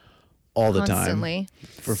like all the Constantly.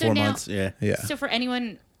 For So 4 now- months. Yeah. time. Yeah. So for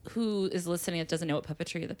anyone who is listening that doesn't know what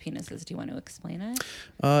puppetry of the penis is, do you want to explain it?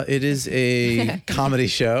 It is a comedy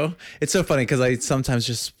show. It's so funny because I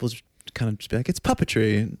sometimes will kind of just be like, it's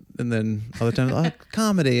puppetry. And then other times, oh,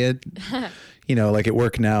 comedy. Like at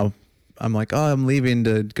work now, I'm like, oh, I'm leaving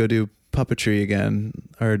to go do puppetry again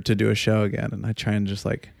or to do a show again. And I try and just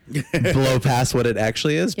like blow past what it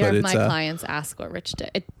actually is. Yeah, but if it's my clients ask what Rich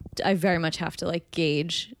did, I very much have to like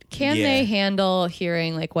gauge, can Yeah. they handle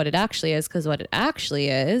hearing like what it actually is? Because what it actually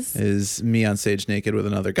is me on stage naked with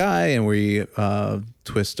another guy, and we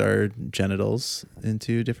twist our genitals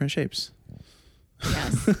into different shapes.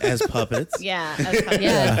 Yes. As puppets. Yeah.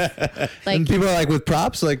 yeah, like And people are like, with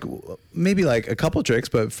props, like maybe like a couple tricks,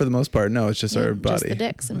 but for the most part, no, it's just our body. just the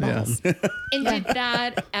dicks and Yeah. balls. And did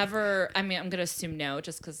that ever, I mean, I'm going to assume no,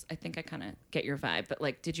 just because I think I kind of get your vibe, but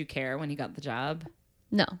like, did you care when you got the job?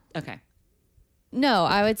 No, Okay. no,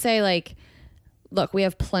 I would say like, look, we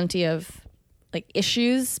have plenty of like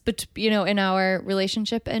issues, but in our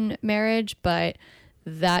relationship and marriage, but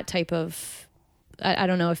that type of, I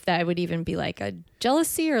don't know if that would even be like a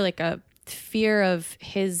jealousy or like a fear of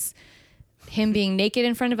him being naked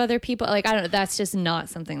in front of other people. Like, I don't know. That's just not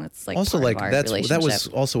something that's like Also, part like of our that was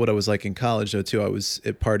relationship. also what I was like in college though too. I was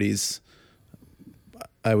at parties.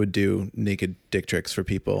 I would do naked dick tricks for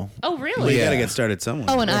people. Oh, Well, really? you Yeah. got to get started somewhere.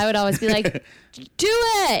 Oh, and I would always be like, do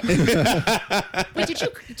it. Wait,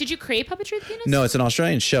 did you create puppetry of the penis? No, it's an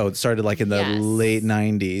Australian show. It started like in the Yes. late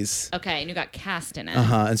 90s. Okay, and you got cast in it.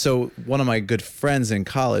 And so one of my good friends in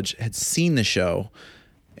college had seen the show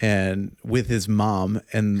and with his mom,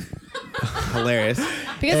 and Hilarious.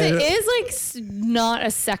 Because it is like not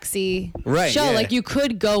a sexy Right, show. yeah. Like you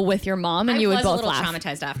could go with your mom and I you would was both a little laugh.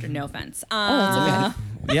 traumatized after, no offense. my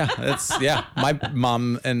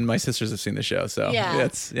mom and my sisters have seen the show, so Yeah.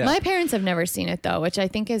 My parents have never seen it though, which I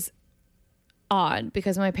think is odd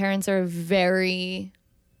because my parents are very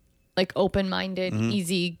like open-minded,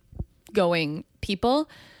 easy-going people.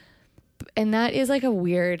 And that is like a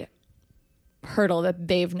weird hurdle that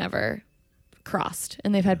they've never crossed.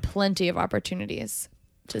 And they've had plenty of opportunities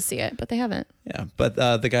to see it, but they haven't. Yeah, but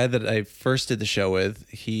the guy that I first did the show with,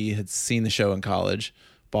 he had seen the show in college,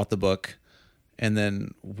 bought the book, and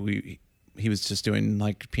then he was just doing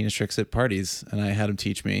like penis tricks at parties, and I had him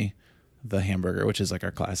teach me the hamburger, which is like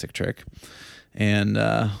our classic trick. And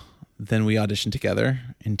then we auditioned together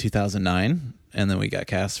in 2009, and then we got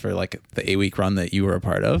cast for like the 8-week run that you were a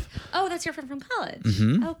part of. Oh, that's your friend from college.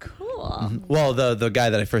 Oh, cool. Well, the guy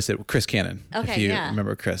that I first did, Chris Cannon, Okay, if you yeah.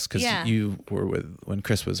 remember Chris, because Yeah. you were with when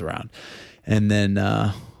Chris was around. And then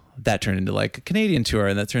that turned into like a Canadian tour,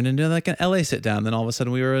 and that turned into like an LA sit down. Then all of a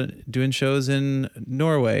sudden we were doing shows in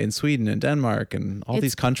Norway and Sweden and Denmark and all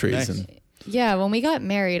these countries. nice. And Yeah, when we got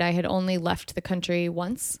married, I had only left the country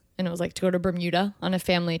once, and it was like to go to Bermuda on a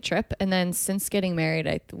family trip. And then since getting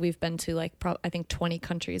married, we've been to like I think 20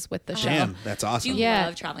 countries with the show. Damn, that's Do awesome. you Yeah.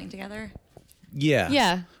 love traveling together? yeah,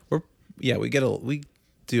 Yeah, we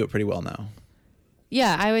do it pretty well now.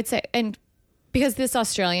 yeah, I would say, and because this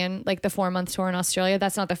Australian, like the 4-month tour in Australia,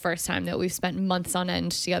 that's not the first time that we've spent months on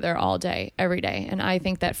end together all day, every day. And I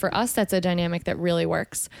think that for us, that's a dynamic that really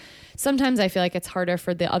works. Sometimes I feel like it's harder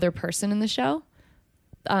for the other person in the show,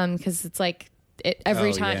 because it's like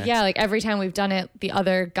every Oh, time, yeah. like every time we've done it, the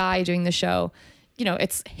other guy doing the show,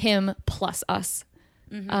 it's him plus us.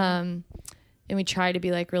 And we try to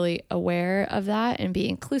be like really aware of that and be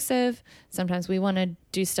inclusive. Sometimes we want to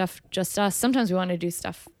do stuff just us. Sometimes we want to do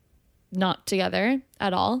stuff not together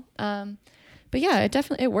at all. But yeah,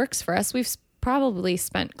 it works for us. We've probably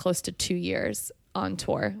spent close to 2 years on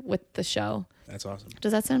tour with the show. That's awesome.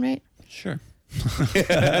 Does that sound right? Sure,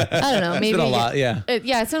 I don't know. Maybe it's been a lot. Yeah,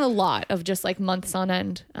 it's been a lot of just like months on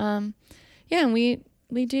end. Yeah, and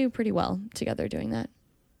we do pretty well together doing that.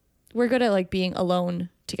 We're good at like being alone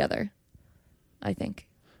together, I think.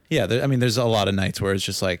 yeah. There's a lot of nights where it's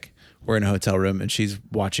just like we're in a hotel room and she's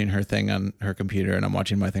watching her thing on her computer and I'm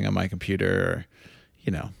watching my thing on my computer. Or,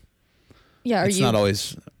 Yeah, it's not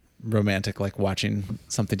always romantic, like watching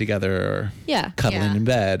something together or Yeah. cuddling Yeah. in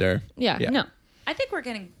bed or Yeah, no. I think we're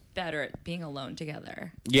getting better at being alone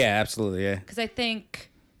together. Yeah, absolutely. Yeah. Because I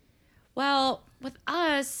think, well, with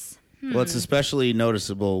us, Well, it's especially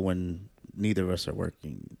noticeable when neither of us are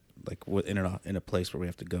working, like in a place where we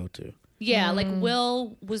have to go to. yeah, like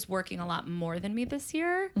Will was working a lot more than me this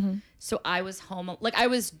year. So I was home. Like I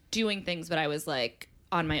was doing things, but I was like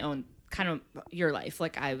on my own, kind of your life.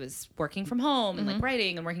 Like I was working from home and like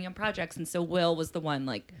writing and working on projects. And so Will was the one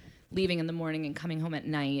like leaving in the morning and coming home at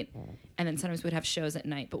night. And then sometimes we'd have shows at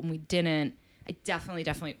night. But when we didn't, I definitely,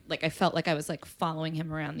 like I felt like I was like following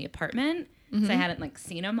him around the apartment. So I hadn't like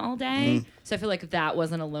seen him all day. So I feel like that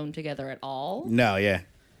wasn't alone together at all. No, yeah.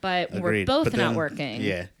 But when we're Agreed. both But not then- working.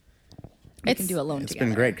 Yeah. We can do alone It's together.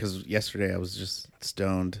 been great because yesterday I was just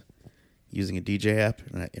stoned using a DJ app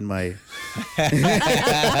in my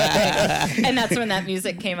And that's when that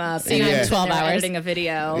music came up. And Yeah. I was 12 there hours. editing a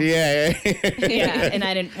video. yeah Yeah, and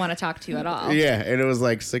I didn't want to talk to you at all. yeah, and it was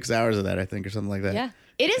like 6 hours of that, I think, or something like that. Yeah.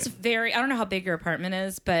 It is very, I don't know how big your apartment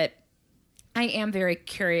is, but I am very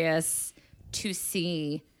curious to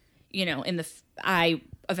see, you know, I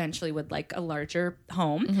eventually would like a larger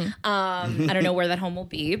home. I don't know where that home will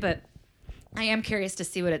be, but I am curious to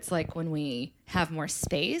see what it's like when we have more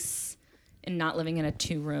space and not living in a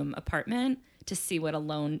 2-room apartment, to see what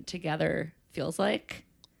alone together feels like.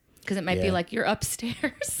 Because it might be Yeah. like you're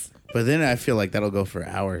upstairs. But then I feel like that'll go for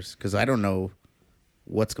hours because I don't know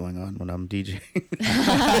what's going on when I'm DJing.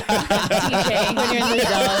 DJing when you're in the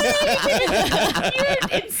zone.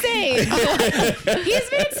 You're insane.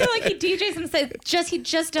 He's made it so like he DJs and says he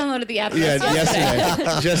just downloaded the app. Yeah,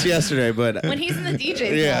 yesterday. Just yesterday, but When he's in the DJ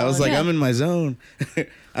zone. yeah, I was like, I'm in my zone.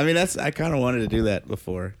 I mean, I kind of wanted to do that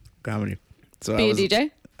before comedy. So Be I a was,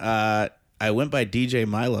 DJ? I went by DJ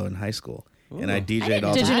Milo in high school, and I DJ'd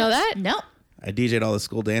all. Did you know that? No. I DJ'd all the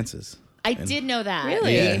school dances. I did know that.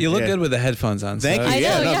 Really? Yeah. You look good with the headphones on. Thank so you. I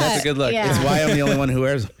know, no, yeah. that's a good look. Yeah. It's why I'm the only one who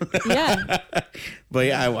wears them. Yeah. But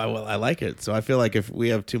yeah, I like it. So I feel like if we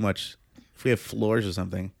have floors or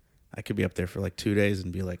something, I could be up there for like 2 days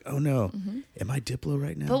and be like, oh no, am I Diplo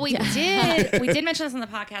right now? But we did mention this on the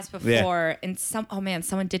podcast before, and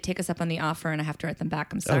someone did take us up on the offer, and I have to write them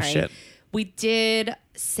back. I'm sorry. shit. We did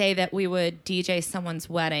say that we would DJ someone's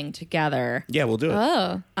wedding together. Yeah, we'll do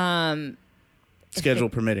it. Oh. Schedule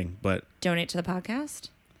permitting. But Donate to the podcast.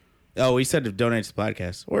 we said to donate to the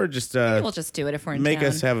podcast or just We'll just do it if we're in make town.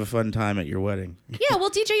 us have a fun time at your wedding. Yeah, we'll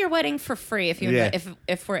DJ your wedding for free if you Yeah.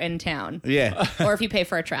 if we're in town, Yeah, or if you pay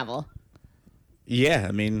for our travel. yeah.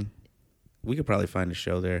 I mean, we could probably find a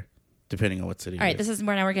show there, depending on what city. All right, this is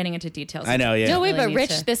now we're getting into details. I know. Yeah. No, wait, Really but need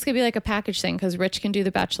Rich, to- this could be like a package thing because Rich can do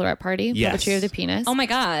the bachelorette party, Yes. puppetry of the penis. Oh my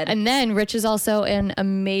god! And then Rich is also an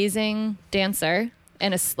amazing dancer,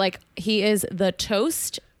 and he is the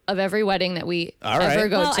toast of every wedding that we All right. ever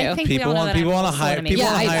go Well, to. I think we People all know want that I'm to also hire an people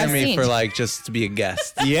amazing- want to hire I've me seen. for like just to be a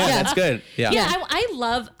guest. Yeah, that's good. Yeah. Yeah,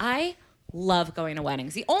 I love going to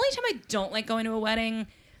weddings. The only time I don't like going to a wedding,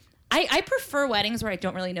 I prefer weddings where I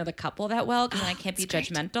don't really know the couple that well because then I can't be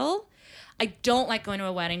judgmental. I don't like going to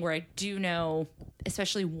a wedding where I do know,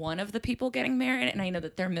 especially one of the people getting married, and I know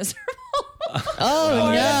that they're miserable. Oh,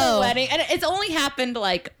 Or at the no. wedding, and it's only happened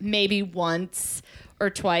like maybe once or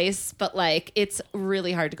twice, but like it's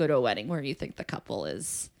really hard to go to a wedding where you think the couple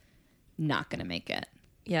is not going to make it.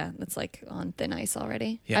 Yeah, it's like on thin ice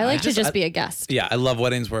already. Yeah, I like I to just- just be a guest. Yeah, I love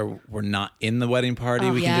weddings where we're not in the wedding party.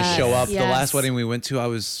 Oh, We can just show yes, up. The last yes. wedding we went to, I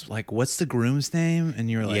was like, "What's the groom's name?"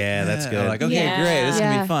 And you were like, Yeah, that's good. I'm like, okay, Yeah. great. This is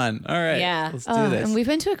gonna Yeah. be fun. All right, Yeah. let's do this. And we've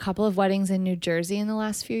been to a couple of weddings in New Jersey in the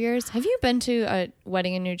last few years. Have you been to a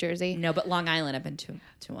wedding in New Jersey? No, but Long Island, I've been to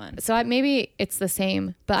one. So maybe it's the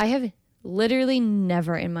same, but I have literally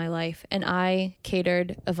never in my life, and I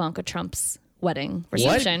catered Ivanka Trump's wedding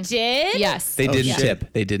reception. Did? Yes. They didn't shit.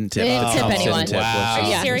 tip. They didn't tip. They didn't tip Trump anyone. Tip. Wow. Let's Are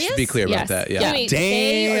you just- serious? Let's be clear Yes. about that. Yeah. Wait,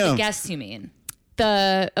 they or the Damn. guests, you mean?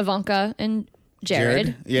 The Ivanka and Jared.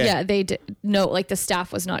 Jared? Yeah. they did. No, like the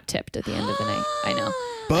staff was not tipped at the end of the night. I know.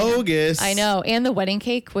 Bogus. I know. And the wedding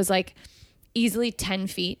cake was like easily 10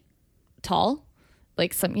 feet tall,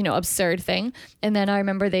 like some, absurd thing. And then I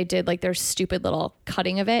remember they did like their stupid little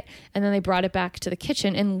cutting of it. And then they brought it back to the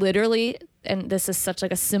kitchen and literally, and this is such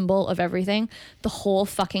like a symbol of everything, the whole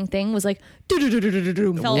fucking thing was like,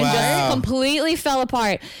 do-do-do-do-do-do-do, Fell and apart. just completely fell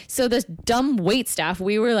apart. So this dumb wait staff,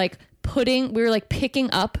 we were like picking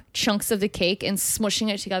up chunks of the cake and smushing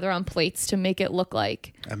it together on plates to make it look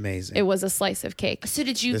like Amazing. it was a slice of cake. So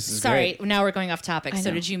did you? This is Sorry, great. now we're going off topic. So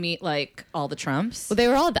know. did you meet like all the Trumps? Well, they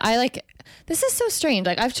were all. This is so strange.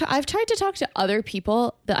 Like I've tried to talk to other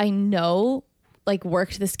people that I know like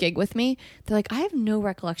worked this gig with me, they're like, I have no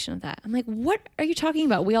recollection of that. I'm like, what are you talking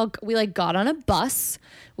about? We like got on a bus,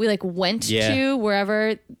 we like went to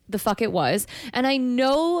wherever the fuck it was, and I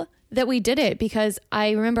know that we did it because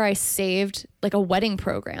I remember I saved like a wedding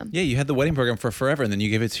program. Yeah, you had the wedding program for forever, and then you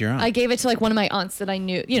gave it to your aunt. I gave it to like one of my aunts that I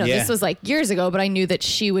knew, this was like years ago, but I knew that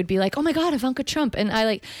she would be like, oh my God, Ivanka Trump.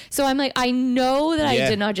 And so I'm like, I know that I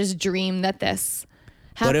did not just dream that this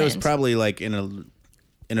happened. But it was probably like in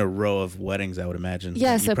a row of weddings, I would imagine.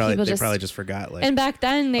 Yeah, Like, so they probably just forgot. Like, and back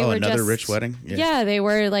then they were another just rich wedding. Yeah, they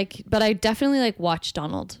were like, but I definitely like watched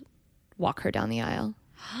Donald walk her down the aisle.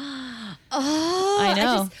 Oh, I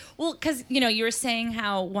know. Because you were saying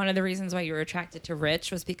how one of the reasons why you were attracted to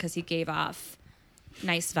Rich was because he gave off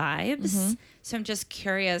nice vibes. Mm-hmm. So I'm just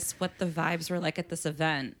curious what the vibes were like at this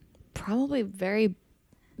event. Probably very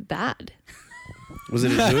bad. Was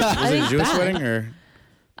it a Jewish bad. wedding or?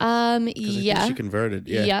 I think Yeah. she converted.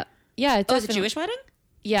 Yeah. Yeah. Yeah. Oh, it was a Jewish wedding?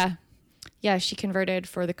 Yeah. Yeah. She converted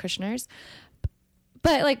for the Kushners.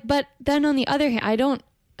 But then on the other hand, I don't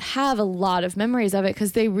have a lot of memories of it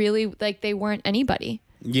because they really they weren't anybody.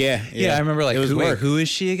 Yeah. yeah, I remember like, it was work. who is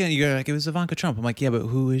she again? You're like, it was Ivanka Trump. I'm like, yeah, but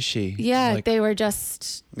who is she? Yeah. Like, they were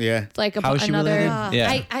just Yeah. like How is she another. related?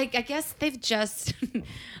 Yeah. I guess they've just,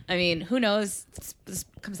 I mean, who knows? This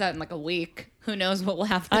comes out in like a week. Who knows what will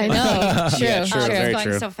happen? I know. True. Yeah, true. It's Very going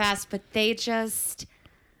true. so fast, but they just,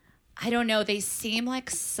 I don't know. They seem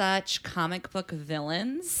like such comic book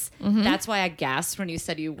villains. Mm-hmm. That's why I gasped when you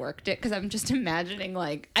said you worked it, because I'm just imagining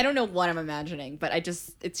like, I don't know what I'm imagining, but it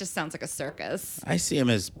just sounds like a circus. I see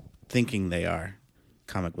them as thinking they are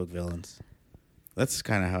comic book villains. That's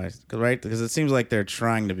kind of how right? Because it seems like they're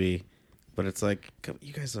trying to be, but it's like,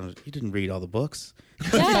 you guys you didn't read all the books.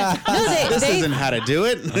 Yeah. No, This they isn't how to do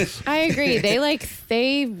it. I agree.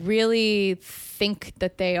 They really think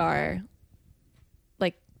that they are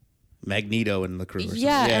like, Magneto and the crew. Or something.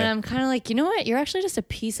 yeah. And I'm kind of like, you know what? You're actually just a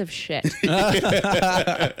piece of shit.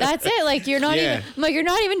 That's it. Like you're not Yeah. even like you're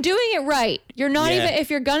not even doing it right. You're not Yeah. even if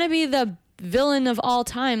you're gonna be the villain of all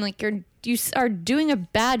time. Like you are doing a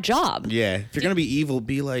bad job. Yeah. If you're gonna be evil,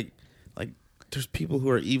 be like there's people who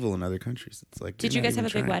are evil in other countries. It's like, Did you're you guys not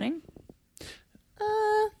have a even big trying. wedding?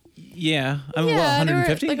 yeah. I mean, Yeah, what, there were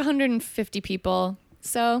 150? like 150 people.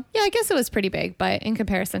 So yeah, I guess it was pretty big, but in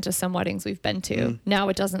comparison to some weddings we've been to, now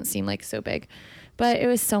it doesn't seem like so big. But it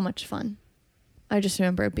was so much fun. I just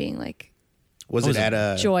remember it being like Was Was it it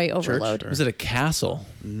at a joy church, overload. or- Was it a castle?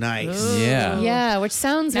 Nice. Yeah. yeah, which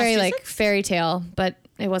sounds very like Massachusetts? fairy tale, but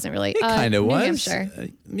it wasn't really. It kind of New was. Hampshire.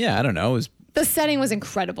 Yeah, I don't know. It was The setting was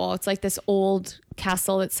incredible. It's like this old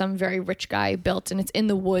castle that some very rich guy built, and it's in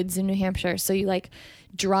the woods in New Hampshire. So you like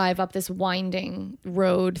drive up this winding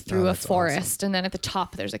road through a that's forest, and then at the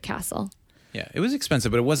top there's a castle. yeah, it was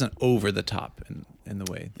expensive, but it wasn't over the top in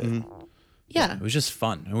the way that Yeah, it was just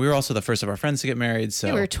fun. And we were also the first of our friends to get married,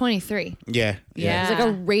 so we were 23. Yeah. Yeah. It was like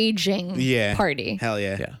a raging Yeah. party. Hell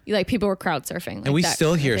yeah. yeah. Like people were crowd surfing. Like And we that still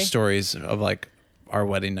kind of hear thing. stories of like our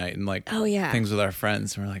wedding night and like Oh, yeah. things with our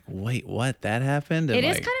friends, and we're like, wait, what? That happened? And It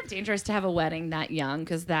is like, kind of dangerous to have a wedding that young,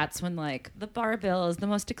 because that's when like the bar bill is the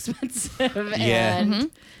most expensive. Yeah.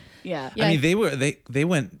 And yeah. Yeah. I mean, they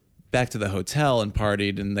went back to the hotel and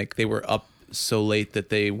partied, and like they were up so late that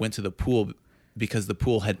they went to the pool because the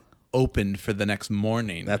pool had opened for the next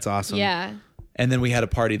morning. That's awesome. Yeah. And then we had a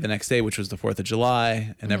party the next day, which was the 4th of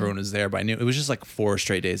July, and everyone was there by noon. It was just like 4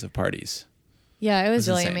 straight days of parties. Yeah, it was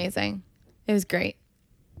really insane. amazing. It was great.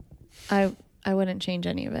 I wouldn't change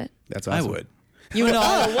any of it. That's awesome. I would. You know,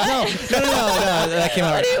 no, that came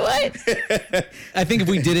out. What? I think if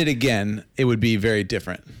we did it again, it would be very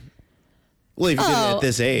different. Well, if you did it at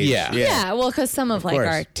this age. Yeah. Yeah, well, because some of like course.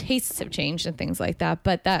 our tastes have changed and things like that.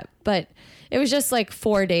 But it was just like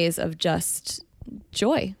 4 days of just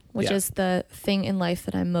joy, which Yeah. is the thing in life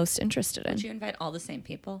that I'm most interested in. Did you invite all the same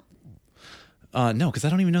people? No, because I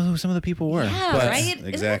don't even know who some of the people were. Yeah, But- right? Isn't that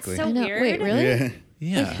exactly. so I know. weird? Wait, really? Yeah.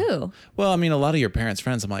 Yeah. Like who? Well, I mean, a lot of your parents'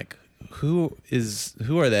 friends. I'm like, who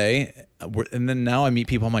are they? And then now I meet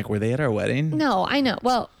people. I'm like, were they at our wedding? No, I know.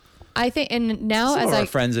 Well, I think, and now Some as of our I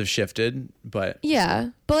friends have shifted, but yeah,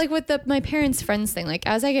 but like with my parents' friends thing, like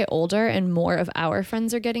as I get older and more of our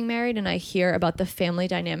friends are getting married, and I hear about the family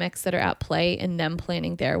dynamics that are at play in them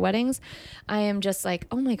planning their weddings, I am just like,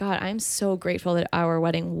 oh my god, I'm so grateful that our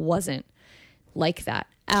wedding wasn't like that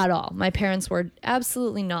at all. My parents were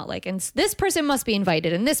absolutely not like, and this person must be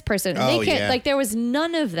invited, and this person Oh, they can't. yeah. Like there was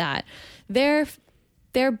none of that. Their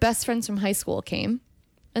best friends from high school came,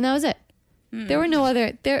 and that was it. There were no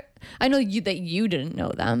other there. I know that you didn't know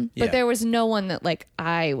them, but Yeah. there was no one that like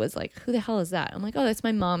I was like, who the hell is that? I'm like, oh, that's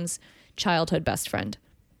my mom's childhood best friend.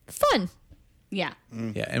 Fun. Yeah.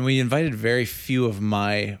 Yeah, and we invited very few of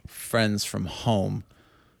my friends from home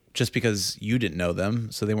just because you didn't know them,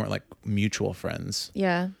 so they weren't like mutual friends,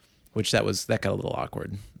 Yeah. which that got a little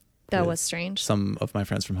awkward. That with was strange. Some of my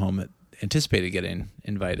friends from home that anticipated getting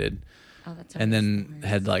invited Oh, that's and then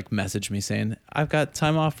had like messaged me saying, I've got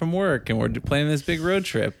time off from work and we're planning this big road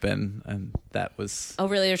trip, and that was Oh,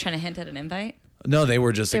 really? You're trying to hint at an invite? no, they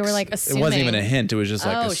were just They were, like, it wasn't even a assuming. hint, it was just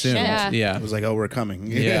like Oh, assumed. shit. Yeah. It was like, oh, we're coming.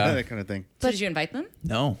 Yeah. That kind of thing. So did you invite them?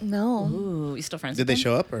 No. No. Ooh, you still friends Did with they them?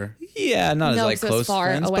 show up or? Yeah, not No, as like so it's close far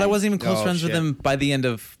friends, but away. I wasn't even close Oh, friends with shit. them by the end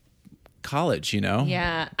of college, you know?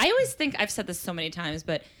 Yeah. I always think, I've said this so many times,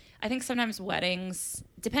 but I think sometimes weddings,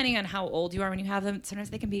 depending on how old you are when you have them, sometimes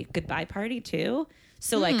they can be a goodbye party too.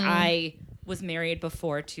 So like I was married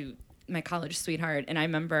before to my college sweetheart, and I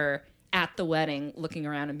remember at the wedding looking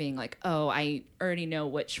around and being like, oh, I already know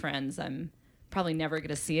which friends I'm probably never going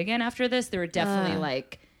to see again after this. There were definitely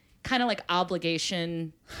like kind of like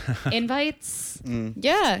obligation invites.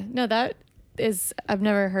 Yeah. No, that is, I've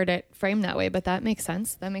never heard it framed that way, but that makes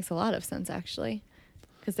sense. That makes a lot of sense, actually.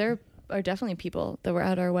 Because there are definitely people that were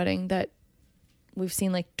at our wedding that we've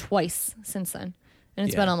seen like twice since then. And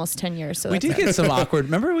it's Yeah. been almost 10 years. So We that's did get some awkward.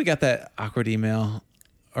 Remember, we got that awkward email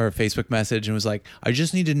or a Facebook message and was like, "I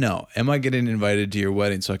just need to know, am I getting invited to your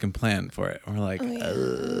wedding so I can plan for it?" And we're like,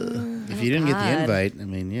 If you didn't get the God. invite, I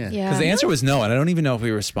mean, yeah. Yeah. because the answer was no, and I don't even know if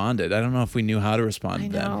we responded. I don't know if we knew how to respond I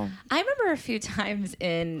then. know. I remember a few times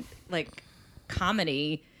in like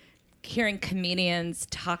comedy hearing comedians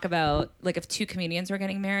talk about like if two comedians were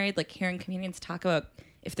getting married, like hearing comedians talk about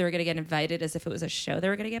if they were going to get invited as if it was a show they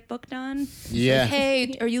were going to get booked on. Yeah. Like,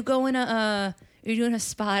 hey, are you going to are you doing a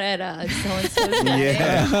spot at so and so's wedding?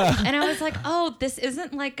 Yeah. And I was like, oh, this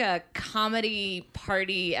isn't like a comedy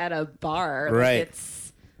party at a bar. Like, Right.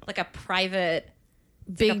 it's like a private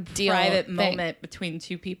Big deal. private thing. moment between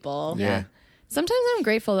two people. Yeah. Sometimes I'm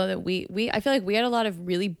grateful though that we I feel like we had a lot of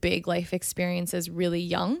really big life experiences really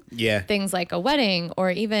young. Yeah. Things like a wedding or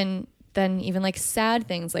even like sad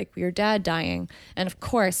things like your dad dying. And of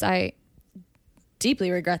course, I deeply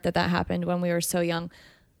regret that happened when we were so young.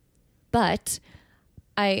 But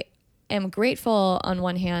I am grateful on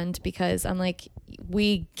one hand because I'm like,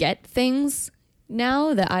 we get things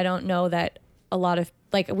now that I don't know that a lot of,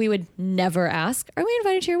 like, we would never ask, are we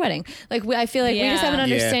invited to your wedding? Like, I feel like we just have an Yeah.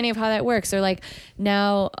 Yeah. understanding of how that works. Or like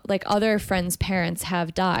now, like other friends' parents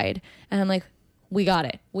have died. And I'm like, we got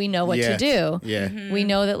it. We know what Yeah. to do. Yeah. We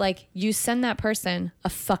know that like you send that person a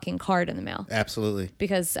fucking card in the mail. Absolutely.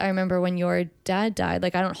 Because I remember when your dad died,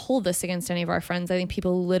 like I don't hold this against any of our friends. I think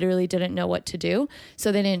people literally didn't know what to do.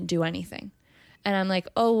 So they didn't do anything. And I'm like,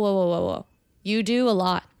 oh, whoa. You do a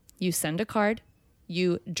lot. You send a card.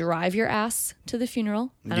 You drive your ass to the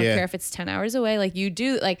funeral. I don't Yeah. care if it's 10 hours away. Like you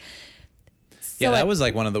do like. Yeah, So that I- was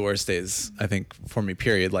like one of the worst days, I think, for me,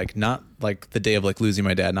 period. Like, not like the day of like losing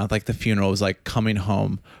my dad, not like the funeral. It was like coming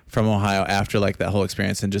home from Ohio after like that whole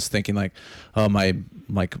experience and just thinking like, oh, my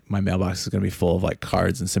mailbox is going to be full of like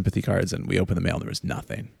cards and sympathy cards. And we opened the mail and there was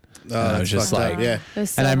nothing. Oh, And I was that's just fucked like, up. Yeah. It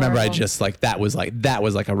was so and I remember I horrible. just like, that was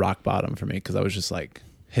like a rock bottom for me because I was just like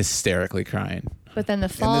hysterically crying. But then the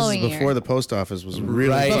And this following is before year. the post office was really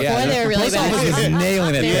Right, Before yeah. they were really Post office bad. was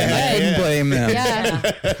nailing it then. I Yeah, couldn't yeah. blame them.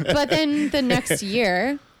 Yeah. But then the next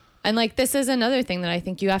year, and like this is another thing that I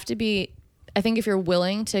think you have to be, I think if you're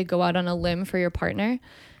willing to go out on a limb for your partner,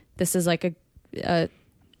 this is like a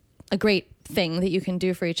great thing that you can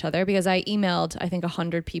do for each other because I emailed, I think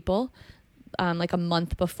 100 people like a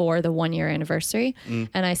month before the 1 year anniversary. And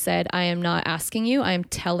I said, I am not asking you, I am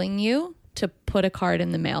telling you to put a card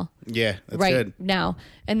in the mail Yeah, that's right good. now.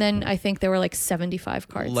 And then I think there were like 75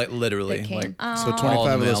 cards. Like literally, that came. like So all 25 of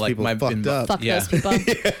the mail, those like, people my fucked inbox. up. Fuck Yeah. those people.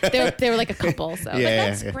 they were like a couple. So Yeah. But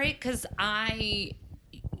that's great because I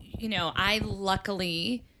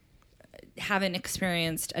luckily haven't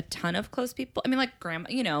experienced a ton of close people. I mean, like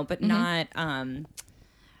grandma, but not.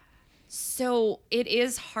 So it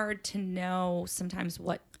is hard to know sometimes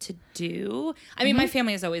what to do. I mean, my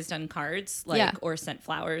family has always done cards, like Yeah. or sent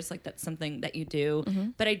flowers, like that's something that you do.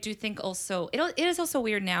 But I do think also it is also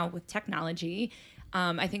weird now with technology.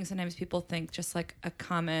 I think sometimes people think just like a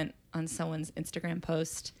comment on someone's Instagram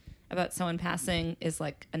post about someone passing is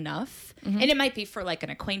like enough, and it might be for like an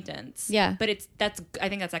acquaintance. Yeah. but I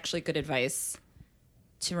think that's actually good advice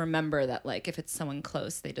to remember that like if it's someone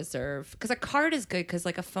close, they deserve, because a card is good because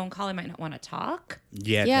like a phone call I might not want to talk.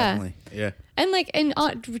 Yeah, Yeah. definitely. Yeah. And like, and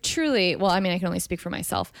truly, well, I mean, I can only speak for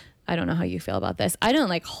myself. I don't know how you feel about this. I don't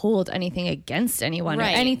like hold anything against anyone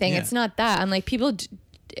Right. or anything. Yeah. It's not that. I'm like, people,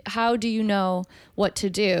 how do you know what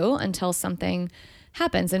to do until something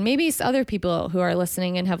happens. And maybe other people who are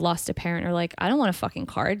listening and have lost a parent are like, I don't want a fucking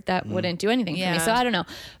card. That wouldn't do anything for me. So I don't know.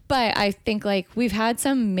 But I think like we've had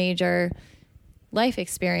some major life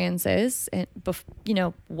experiences, and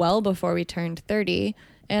well before we turned 30.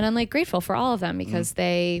 And I'm like grateful for all of them because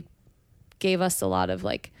they gave us a lot of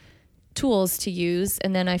like tools to use.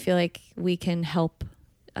 And then I feel like we can help,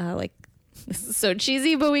 like, this is so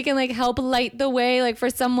cheesy, but we can like help light the way like for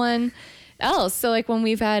someone else. So like when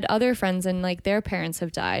we've had other friends and like their parents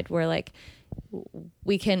have died, we're like,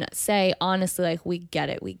 we can say honestly, like, we get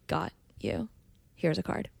it. We got you. Here's a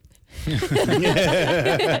card.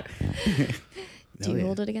 Do you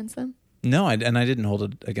hold it against them? No, I didn't hold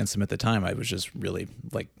it against them at the time. I was just really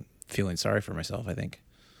like feeling sorry for myself, I think.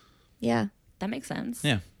 Yeah. That makes sense.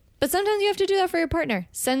 Yeah. But sometimes you have to do that for your partner.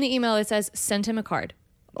 Send the email that says, send him a card.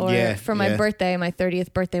 Or Yeah, for my yeah. birthday, my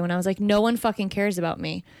 30th birthday, when I was like, no one fucking cares about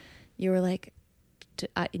me. You were like,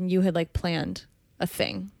 and you had like planned a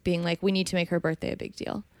thing being like, we need to make her birthday a big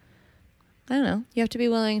deal. I don't know. You have to be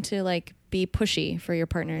willing to like be pushy for your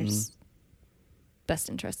partner's best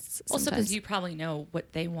interests. Also, sometimes. because you probably know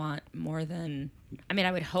what they want more than. I mean,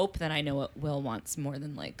 I would hope that I know what Will wants more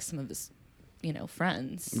than like some of his,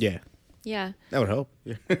 friends. Yeah. Yeah. I would hope.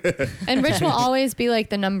 Yeah. And Rich will always be like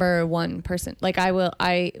the number one person. Like I will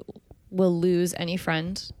lose any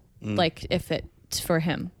friend, like if it's for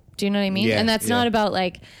him. Do you know what I mean? Yeah, And that's yeah. not about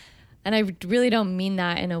like, and I really don't mean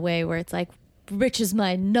that in a way where it's like, Rich is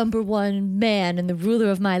my number one man and the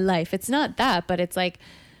ruler of my life. It's not that, but it's like,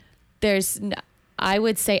 I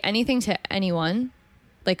would say anything to anyone,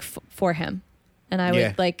 like for him. And I Yeah.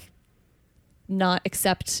 would like not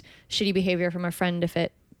accept shitty behavior from a friend if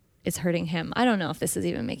it is hurting him. I don't know if this is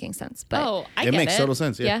even making sense, but I It get makes it. total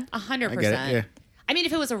sense. Yeah. Yeah. 100%. I get it, yeah. I mean,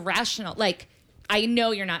 if it was irrational, like, I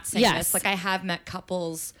know you're not saying Yes. this. Like, I have met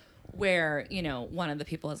couples where, one of the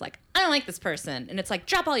people is like, I don't like this person. And it's like,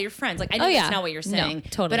 drop all your friends. Like, I know yeah. that's not what you're No, saying.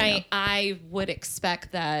 totally But no. I would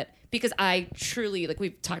expect that because I truly, like,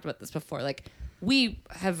 we've talked about this before. Like, we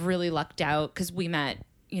have really lucked out because we met,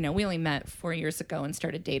 we only met 4 years ago and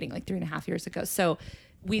started dating like 3.5 years ago. So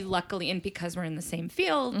we luckily, and because we're in the same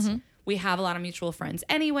field, we have a lot of mutual friends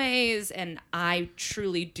anyways, and I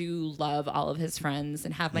truly do love all of his friends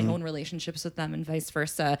and have my own relationships with them and vice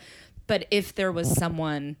versa. But if there was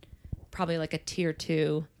someone, probably like a tier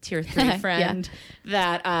 2, tier 3 friend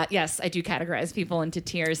that, yes, I do categorize people into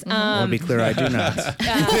tiers. I want to be clear, I do not.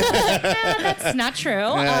 That's not true.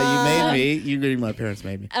 You made me. You made my parents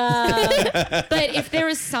made me. But if there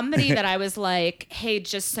was somebody that I was like, hey,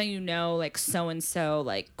 just so you know, like so-and-so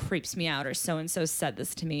like creeps me out or so-and-so said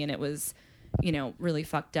this to me and it was, really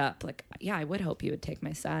fucked up. Like, yeah, I would hope you would take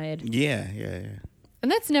my side. Yeah.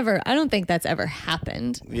 and that's I don't think that's ever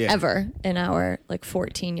happened Yeah. ever in our like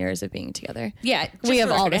 14 years of being together. Yeah, we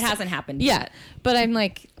have all It this. hasn't happened Yeah. yet. But I'm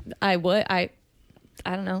like, I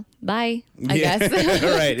don't know. Bye, I Yeah. guess.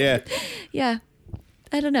 Right, yeah. Yeah.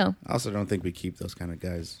 I don't know. I also don't think we keep those kind of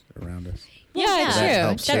guys around us. Yeah, yeah. true. That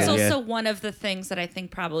helps, That's yeah. also one of the things that I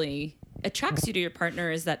think probably attracts you to your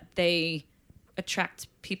partner is that they attract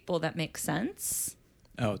people that make sense.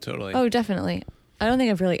 Oh, totally. Oh, definitely. I don't think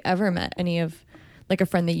I've really ever met any of like a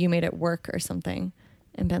friend that you made at work or something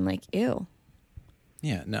and been like, ew.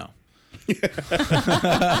 Yeah, no. Yeah.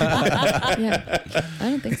 I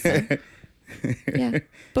don't think so. Yeah.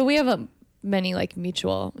 But we have many like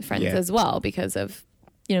mutual friends Yeah. as well because of,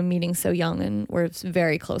 meeting so young, and we're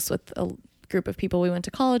very close with a group of people we went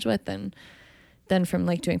to college with. And then from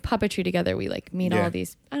like doing puppetry together, we like meet Yeah. all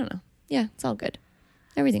these, I don't know. Yeah. It's all good.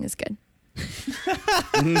 Everything is good. It's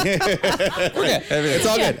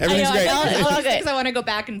all good. Everything's I great. know, all these things I want to go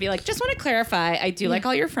back and be like, just want to clarify, I do like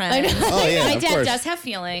all your friends. I know. Oh, yeah, My of dad course. does have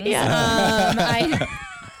feelings. Yeah. I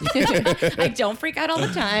don't freak out all the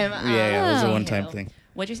time. Yeah, it was a one-time thing.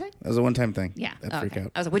 What'd you say? That was a one-time thing. Yeah. That Oh, freak okay.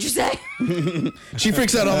 out. I was like, what'd you say? She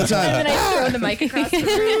freaks out all the And then time. I throw the mic across the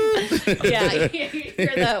room. Yeah, you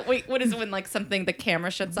hear the what is it when like the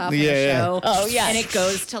camera shuts off in Yeah, a yeah. show? Oh, yes. and it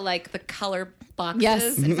goes to like the color boxes.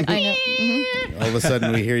 Yes. And it's like, I know. Mhm. All of a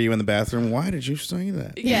sudden, we hear you in the bathroom. Why did you say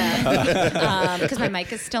that? yeah, because my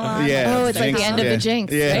mic is still on. Yeah. Oh, it's like the Jinx. end of Yeah. the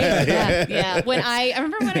jinx. Yeah. Right? Yeah. yeah. I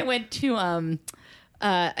remember when I went to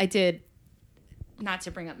I did, not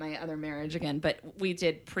to bring up my other marriage again, but we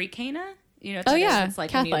did pre-Cana. Oh, yeah. it's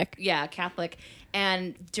like when you- Catholic. yeah, Catholic.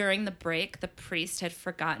 And during the break, the priest had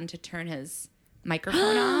forgotten to turn his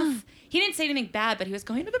microphone off. He didn't say anything bad, but he was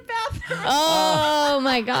going to the bathroom. Oh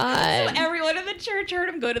my God. So everyone in the church heard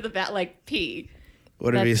him go to the like pee.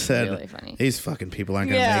 What if he That's said? really funny. These fucking people aren't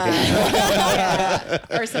gonna make it.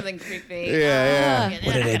 Yeah. Or something creepy. Yeah,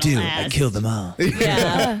 What did I do? I killed them all.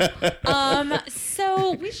 Yeah.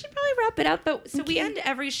 So we should probably wrap wrap it up. But so we end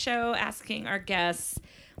every show asking our guests,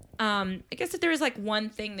 I guess if there was like one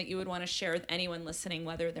thing that you would want to share with anyone listening,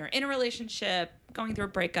 whether they're in a relationship, going through a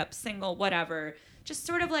breakup, single, whatever, just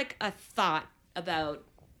sort of like a thought about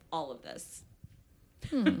all of this.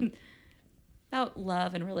 About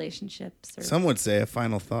love and relationships. Or Some would say a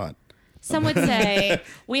final thought. some would say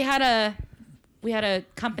we had a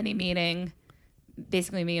company meeting,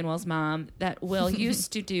 basically me and Will's mom, that Will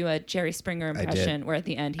used to do a Jerry Springer impression where at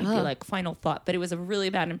the end he'd be like final thought, but it was a really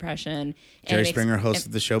bad impression. And Jerry it makes- Springer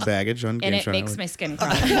hosted the show Baggage on and Game it Show makes Network. my skin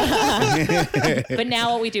crawl. But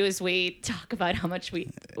now what we do is we talk about how much we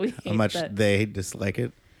How hate much the- they dislike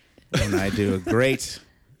it. And I do a great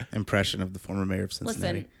impression of the former mayor of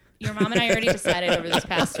Cincinnati. Listen, your mom and I already decided over this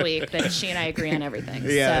past week that she and I agree on everything.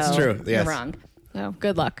 Yeah, so that's true. Yes. You're wrong. Oh,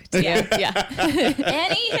 good luck to you. Yeah.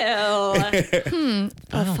 Anywho,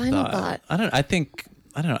 A final thought. I don't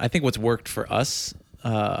know. I think what's worked for us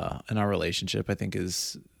in our relationship, I think,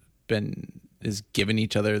 is giving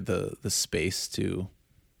each other the space to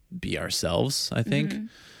be ourselves. I think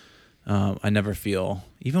I never feel,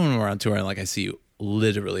 even when we're on tour and like I see you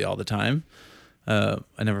literally all the time, I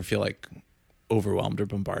never feel like overwhelmed or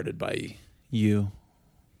bombarded by you.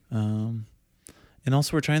 And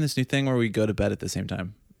also we're trying this new thing where we go to bed at the same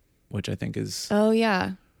time, which I think is, Oh,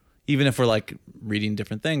 yeah. even if we're like reading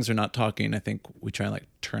different things or not talking, I think we try and like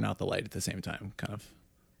turn out the light at the same time kind of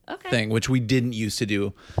okay. thing, which we didn't used to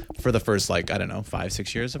do for the first, like, I don't know,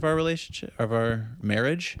 5-6 years of our relationship, of our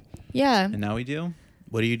marriage. Yeah. And now we do.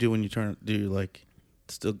 What do you do when you turn? Do you like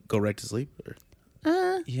still go right to sleep? Or?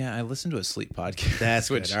 Yeah. I listen to a sleep podcast. That's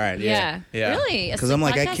which, good. All right. Yeah. Yeah. Really? A 'Cause sleep I'm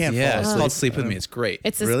like, I podcast? can't Yeah. fall It's asleep. called Sleep With Me. It's great.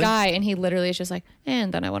 It's this Really? guy, and he literally is just like,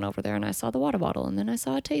 and then I went over there and I saw the water bottle, and then I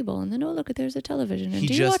saw a table, and then, oh, look, there's a television. And he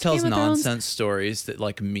do you just watch tells Game of Thrones? nonsense stories that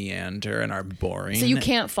like meander and are boring. So you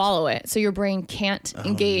can't follow it. So your brain can't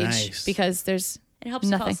engage nice. because there's It helps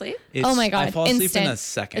you fall nothing. asleep? Oh my God. I fall asleep Instant. in a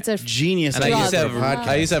second. It's a Genius. And I idea used, to for a have, podcast.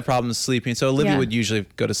 I used to have problems sleeping. So Olivia Yeah. would usually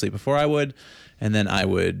go to sleep before I would. And then I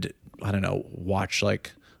would, I don't know, watch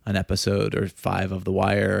like an episode or 5 of The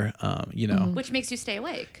Wire, you know. Which makes you stay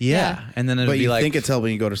awake. Yeah. And then it'd But be you like, think it's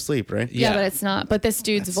helping you go to sleep, right? Yeah, Yeah. but it's not. But this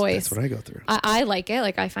dude's voice. That's what I go through. I like it.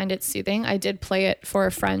 Like, I find it soothing. I did play it for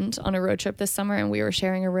a friend on a road trip this summer, and we were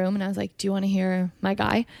sharing a room, and I was like, do you want to hear my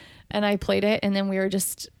guy? And I played it, and then we were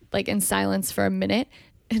just like in silence for a minute.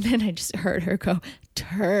 And then I just heard her go,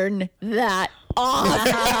 turn that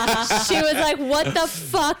off. She was like, what the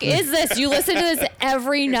fuck is this? You listen to this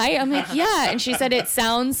every night? I'm like, yeah. And she said, it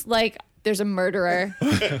sounds like there's a murderer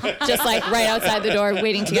just like right outside the door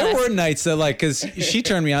waiting to there get were nights that like, cause she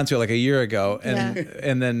turned me on to it like a year ago. And, Yeah.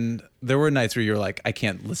 and then there were nights where you were like, I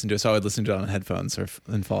can't listen to it. So I would listen to it on headphones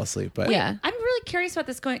and fall asleep. But Yeah. I'm really curious about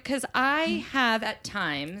this going because I have at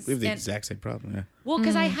times. We have the and- exact same problem. Yeah. Well,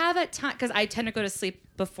 because Mm-hmm. I have at times because I tend to go to sleep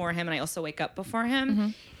before him, and I also wake up before him. Mm-hmm.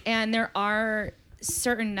 And there are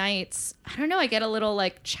certain nights I don't know. I get a little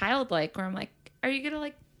like childlike, where I'm like, "Are you gonna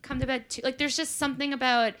like come to bed too?" Like, there's just something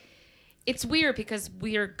about. It's weird because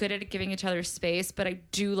we are good at giving each other space, but I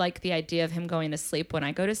do like the idea of him going to sleep when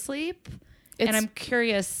I go to sleep. And It's- I'm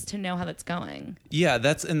curious to know how that's going. yeah,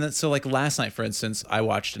 so like last night, for instance, I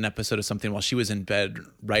watched an episode of something while she was in bed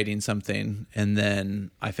writing something. And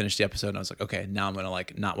then I finished the episode and I was like, okay, now I'm going to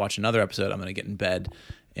like not watch another episode. I'm going to get in bed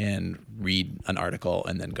and read an article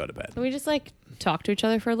and then go to bed. We just like talk to each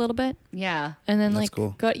other for a little bit. Yeah. And then That's like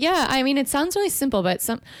cool. go, yeah, I mean, it sounds really simple, but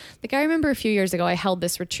like I remember a few years ago I held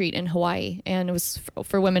this retreat in Hawaii, and it was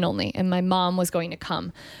for women only, and my mom was going to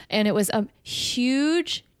come, and it was a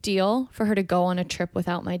huge deal for her to go on a trip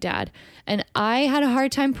without my dad, and I had a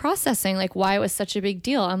hard time processing like why it was such a big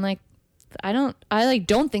deal. I'm like, I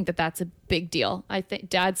don't think that that's a big deal. I think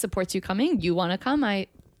dad supports you coming. You want to come. I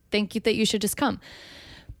think that you should just come.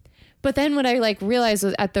 But then what I like realized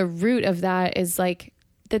was at the root of that is like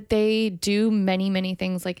that they do many, many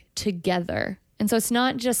things like together. And so it's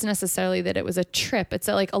not just necessarily that it was a trip. It's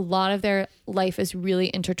that like a lot of their life is really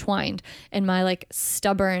intertwined. And my like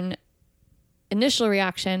stubborn initial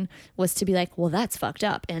reaction was to be like, well, that's fucked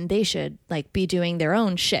up and they should like be doing their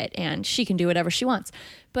own shit and she can do whatever she wants.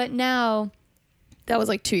 But now that was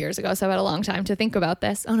like 2 years ago. So I've had a long time to think about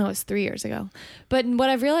this. Oh no, it was 3 years ago. But what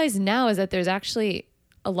I've realized now is that there's actually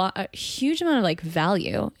a huge amount of like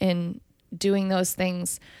value in doing those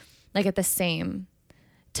things like at the same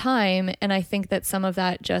time. And I think that some of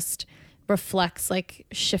that just reflects like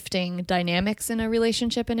shifting dynamics in a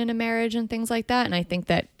relationship and in a marriage and things like that. And I think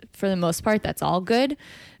that for the most part, that's all good.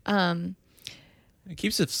 It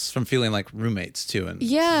keeps us from feeling like roommates too. And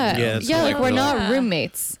Yeah. Yeah, that's Yeah. how I Like we're feel. not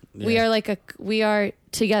roommates. We Yeah. are we are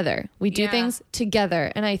together. We do Yeah. things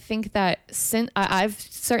together. And I think that I've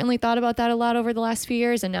certainly thought about that a lot over the last few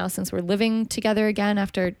years. And now since we're living together again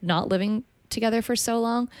after not living together for so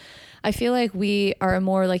long, I feel like we are a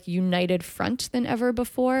more like united front than ever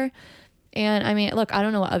before. And I mean, look, I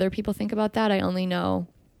don't know what other people think about that. I only know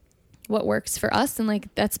what works for us, and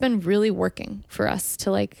like that's been really working for us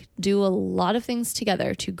to like do a lot of things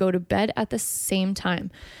together, to go to bed at the same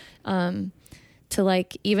time, to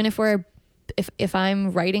like even if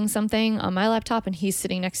I'm writing something on my laptop and he's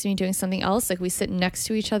sitting next to me doing something else, like we sit next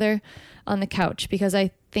to each other on the couch, because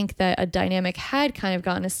I think that a dynamic had kind of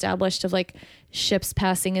gotten established of like ships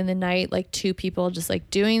passing in the night, like two people just like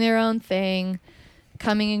doing their own thing,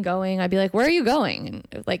 coming and going. I'd be like, where are you going?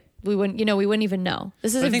 And like we wouldn't even know.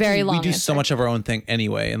 This is But I a think very long we do so answer. much of our own thing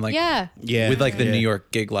anyway, and like Yeah. Yeah. with like the Yeah. New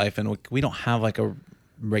York gig life, and we don't have like a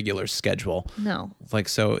regular schedule. No. Like,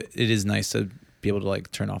 so it is nice to be able to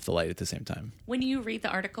like turn off the light at the same time. When you read the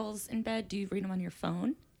articles in bed, do you read them on your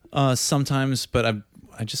phone? Sometimes, but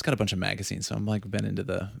I just got a bunch of magazines, so I'm like been into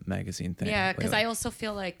the magazine thing. Yeah, because I lately. also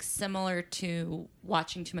feel like similar to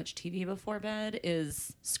watching too much TV before bed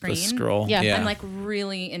is screen. The scroll. Yeah. Yeah. I'm like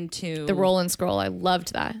really into The roll and scroll. I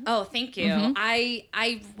loved that. Oh, thank you.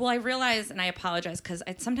 I realize, and I apologize, because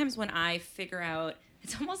sometimes when I figure out,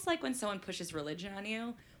 it's almost like when someone pushes religion on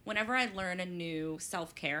you. Whenever I learn a new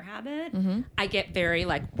self-care habit, I get very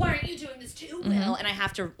like, why aren't you doing this too, Will? And I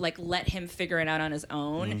have to like let him figure it out on his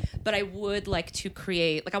own. But I would like to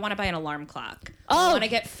create, like I want to buy an alarm clock. I Oh. want to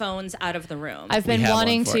get phones out of the room. I've We been have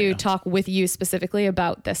wanting one for to you. talk with you specifically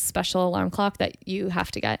about this special alarm clock that you have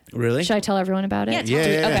to get. Really? Should I tell everyone about it? Yeah, tell Yeah,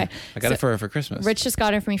 me. yeah, yeah. Okay. I got it for her for Christmas. Rich just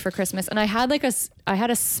got it for me for Christmas, and I had like I had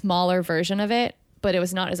a smaller version of it, but it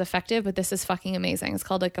was not as effective. But this is fucking amazing. It's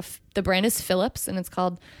called like the brand is Philips, and it's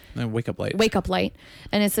called Wake up late. Wake Up Light,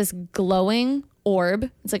 and it's this glowing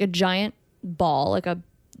orb. It's like a giant ball,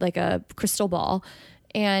 like a crystal ball,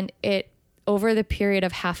 and it over the period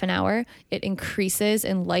of half an hour, it increases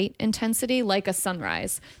in light intensity like a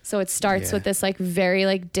sunrise. So it starts Yeah. with this like very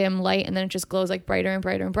like dim light, and then it just glows like brighter and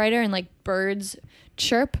brighter and brighter, and like birds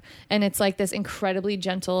chirp, and it's like this incredibly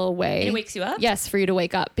gentle way. And it wakes you up? Yes, for you to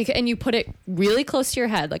wake up. And you put it really close to your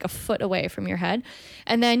head, like a foot away from your head.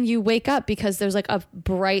 And then you wake up because there's like a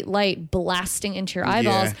bright light blasting into your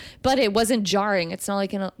eyeballs, Yeah. but it wasn't jarring. It's not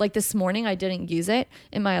like this morning I didn't use it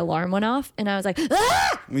and my alarm went off and I was like,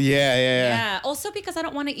 ah! Yeah. Yeah. Also because I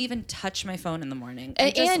don't want to even touch my phone in the morning. I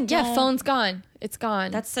just And yeah, don't- phone's gone. It's gone.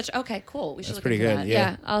 That's such okay. Cool. We should That's look pretty into good, that.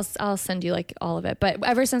 yeah. I'll send you like all of it. But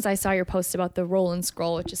ever since I saw your post about the roll and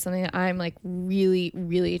scroll, which is something that I'm like really,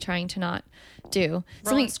 really trying to not do. Roll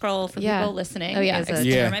Something and scroll for Yeah. people listening. Oh, yeah. Is a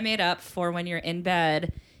Yeah. term I made up for when you're in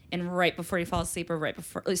bed and right before you fall asleep or right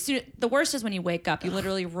before. The worst is when you wake up. You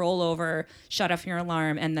literally roll over, shut off your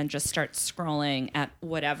alarm, and then just start scrolling at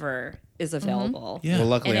whatever is available. Yeah. Well,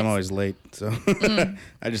 luckily And I'm it's- always late, so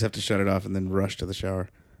I just have to shut it off and then rush to the shower.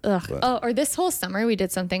 Ugh. But- Oh, or this whole summer we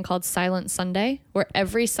did something called Silent Sunday, where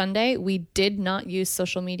every Sunday we did not use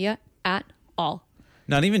social media at all.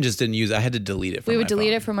 Not even just didn't use it. I had to delete it. From We would my delete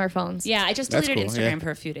phone. it from our phones. Yeah, I just That's deleted cool, Instagram yeah. for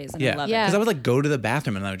a few days and Yeah, I love Yeah. Because it. I would like go to the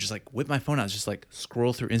bathroom and I would just like whip my phone out, just like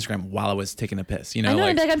scroll through Instagram while I was taking a piss. You know, I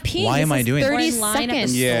know, like, I'm peeing. why This am I is doing 30 Or this? in line at the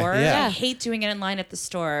seconds. Yeah. store. Yeah. I hate doing it in line at the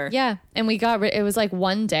store. Yeah, and we got it was like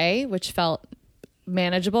one day, which felt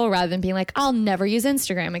manageable rather than being like, I'll never use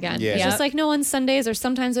Instagram again. Yeah. It's Yep. just like, no, on Sundays, or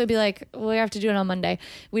sometimes it would be like, well, we have to do it on Monday.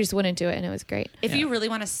 We just wouldn't do it, and it was great. If Yeah. you really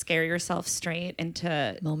want to scare yourself straight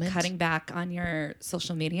into Moment. cutting back on your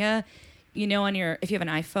social media, you know, if you have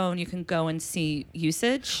an iPhone, you can go and see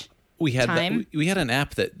usage. We had time. we had an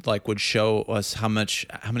app that like would show us how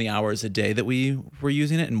many hours a day that we were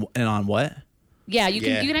using it and on what. Yeah, you can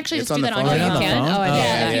Yeah. you can actually It's just do on that the on phone. your Right on the phone. phone? Oh, I Oh, did.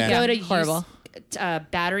 Yeah, yeah. if you go to Horrible.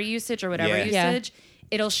 battery usage or whatever Yeah. Yeah. usage,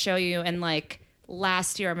 it'll show you. And like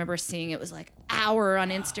last year, I remember seeing it was like hour on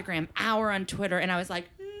Instagram, hour on Twitter, and I was like,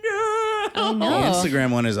 no. I know. The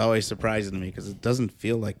Instagram one is always surprising to me because it doesn't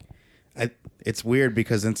feel like it's weird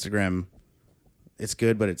because Instagram, it's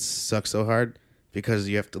good, but it sucks so hard because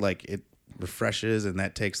you have to like it refreshes and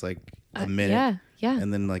that takes like a minute. yeah.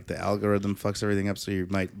 And then like the algorithm fucks everything up, so you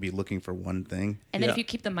might be looking for one thing. And then Yeah. if you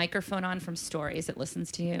keep the microphone on from stories, it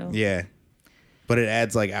listens to you. Yeah, but it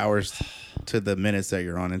adds like hours to the minutes that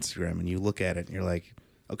you're on Instagram, and you look at it and you're like,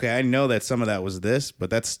 okay, I know that some of that was this, but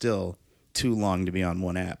that's still too long to be on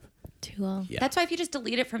one app. Too long. Yeah. That's why if you just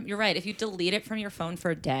delete it from, you're right. If you delete it from your phone for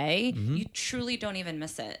a day, you truly don't even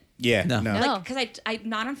miss it. Yeah. No. No. No. Like, because I'm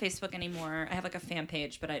not on Facebook anymore. I have like a fan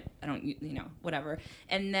page, but I don't, whatever.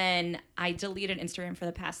 And then I deleted Instagram for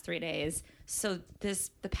the past 3 days. So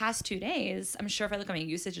the past 2 days, I'm sure if I look at my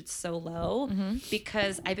usage, it's so low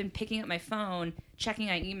because I've been picking up my phone, checking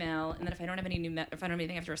my email, and then if I don't have any if I don't have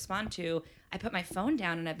anything I have to respond to, I put my phone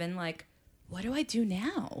down and I've been like, what do I do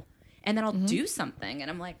now? And then I'll do something, and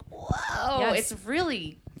I'm like, whoa, Yes. it's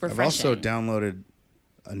really I've refreshing. also downloaded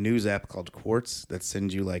a news app called Quartz that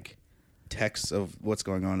sends you like texts of what's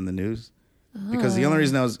going on in the news. Because the only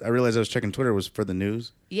reason I realized I was checking Twitter was for the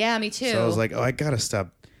news. Yeah, me too. So I was like, oh, I gotta stop.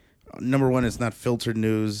 Number one, it's not filtered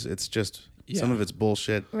news. It's just some Yeah. of it's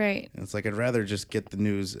bullshit. Right. And it's like I'd rather just get the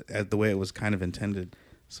news as the way it was kind of intended.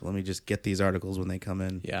 So let me just get these articles when they come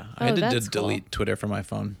in. Yeah. Oh, I had to that's delete Twitter from my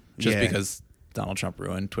phone just Yeah. because Donald Trump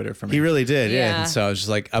ruined Twitter for me. He really did. Yeah. Yeah. And so I was just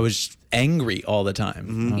like, I was angry all the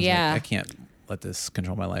time. I was Yeah. like, I can't let this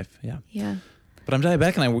control my life. Yeah. Yeah. But I'm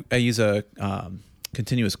diabetic and I use a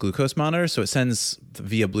continuous glucose monitor. So it sends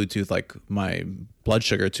via Bluetooth like my blood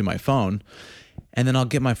sugar to my phone. And then I'll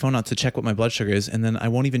get my phone out to check what my blood sugar is. And then I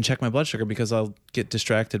won't even check my blood sugar because I'll get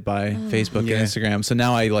distracted by Facebook Yeah. and Instagram. So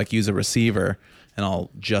now I like use a receiver and I'll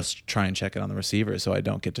just try and check it on the receiver so I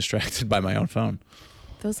don't get distracted by my own phone.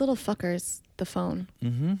 Those little fuckers, the phone.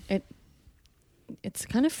 It's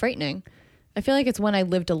kind of frightening. I feel like it's when I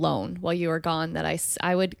lived alone while you were gone that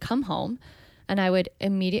I would come home and I would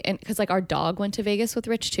immediately, because like our dog went to Vegas with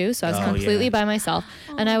Rich too. So I was Oh, completely yeah. by myself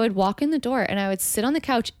and I would walk in the door and I would sit on the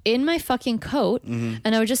couch in my fucking coat and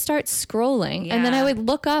I would just start scrolling. And then I Yeah. would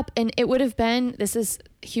look up and it would have been, this is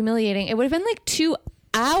humiliating. It would have been like 2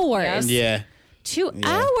 hours. Yeah. 2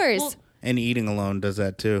 hours. Well, And eating alone does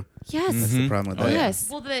that too. yes. That's the problem with Oh, that. yeah. Yes.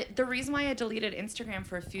 Well, the reason why I deleted Instagram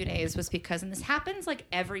for a few days was because, and this happens like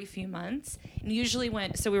every few months, and usually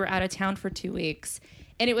so we were out of town for 2 weeks,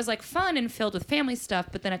 and it was like fun and filled with family stuff,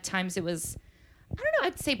 but then at times it was, I don't know,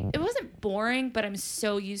 I'd say it wasn't boring, but I'm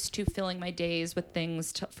so used to filling my days with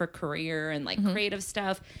things for career and like creative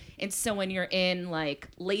stuff, and so when you're in like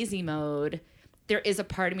lazy mode, there is a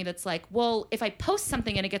part of me that's like, well, if I post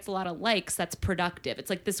something and it gets a lot of likes, that's productive. It's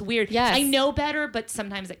like this weird, Yes. I know better, but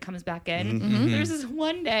sometimes it comes back in. There's this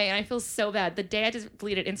one day, and I feel so bad. The day I just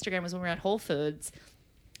deleted Instagram was when we were at Whole Foods.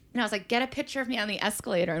 And I was like, get a picture of me on the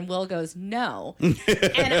escalator. And Will goes, no. and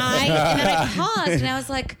then I paused and I was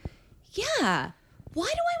like, yeah. Why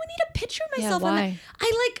do I need a picture of myself? on why?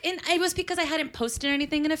 that? And it was because I hadn't posted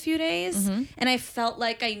anything in a few days. And I felt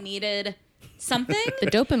like I needed something. The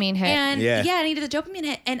dopamine hit. And Yeah. I needed the dopamine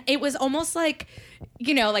hit. And it was almost like,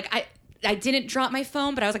 like I didn't drop my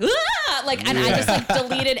phone, but I was like, ah! Like, and I just like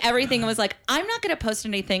deleted everything and was like, I'm not going to post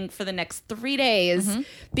anything for the next 3 days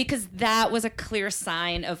because that was a clear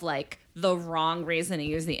sign of like the wrong reason to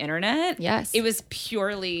use the internet. Yes. It was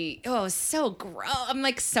purely, it was so gross. I'm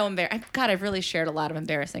like so embarrassed. God, I've really shared a lot of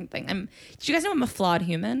embarrassing things. Did you guys know I'm a flawed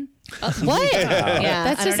human? What? Yeah.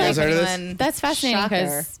 That's I just don't know like if heard of this? anyone- That's fascinating Shocker.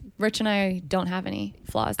 because Rich and I don't have any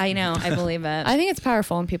flaws. I know. I believe it. I think it's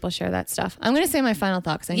powerful when people share that stuff. I'm going to say my final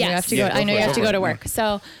thought because I know you Yes. have to Yeah, go. go I know for you it. have to Go go for to it. work.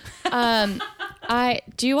 So,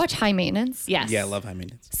 do you watch High Maintenance? Yes. Yeah, I love high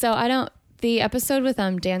maintenance. So the episode with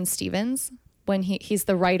Dan Stevens when he's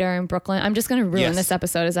the writer in Brooklyn. I'm just going to ruin Yes. this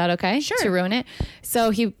episode. Is that okay? Sure. To ruin it.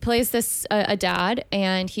 So he plays this a dad,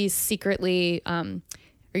 and he's secretly, or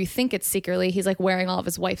you think it's secretly, he's like wearing all of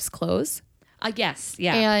his wife's clothes. Yes.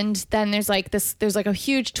 Yeah. And then there's like a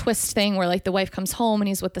huge twist thing where like the wife comes home and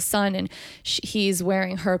he's with the son and he's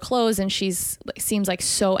wearing her clothes and seems like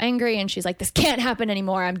so angry and she's like, this can't happen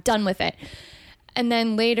anymore. I'm done with it. And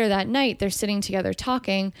then later that night they're sitting together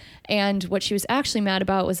talking, and what she was actually mad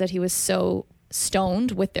about was that he was so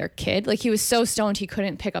stoned with their kid. Like he was so stoned he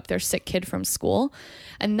couldn't pick up their sick kid from school.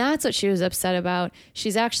 And that's what she was upset about.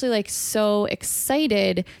 She's actually like so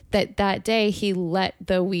excited that day he let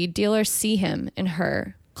the weed dealer see him in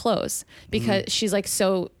her clothes because she's like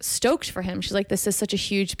so stoked for him. She's like, this is such a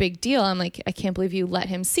huge big deal. I'm like, I can't believe you let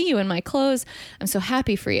him see you in my clothes. I'm so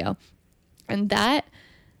happy for you. And that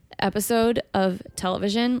episode of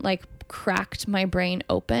television like cracked my brain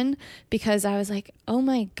open because I was like, oh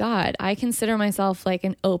my God, I consider myself like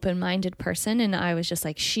an open-minded person. And I was just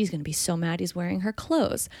like, she's going to be so mad he's wearing her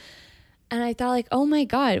clothes. And I thought like, oh my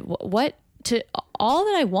God, all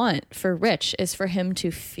that I want for Rich is for him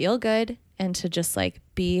to feel good and to just like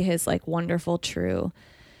be his like wonderful, true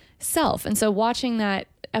self. And so watching that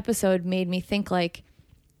episode made me think like,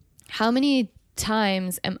 how many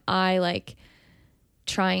times am I like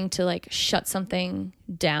trying to like shut something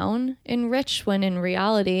down in Rich when in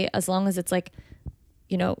reality, as long as it's like,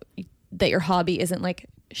 that your hobby isn't like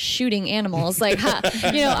shooting animals. Like,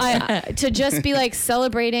 to just be like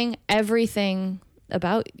celebrating everything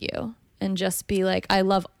about you and just be like, I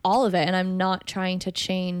love all of it. And I'm not trying to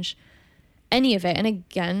change any of it. And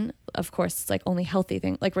again, of course, it's like only healthy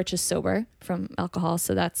thing. Like Rich is sober from alcohol.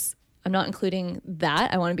 So I'm not including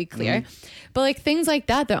that. I want to be clear. But like things like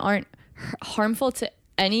that aren't harmful to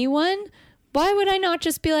anyone. Why would I not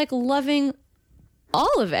just be like loving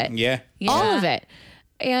all of it? Yeah. All of it.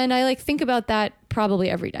 And I like think about that probably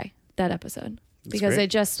every day, that episode, because great. it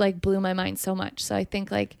just like blew my mind so much. So I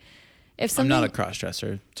think like if I'm something, not a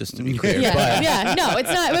cross-dresser, just to be clear. yeah, but, yeah, no,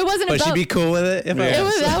 it's not. It wasn't but about. she'd be cool with it if I It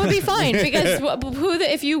was. was, that would be fine because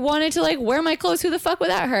if you wanted to like wear my clothes, who the fuck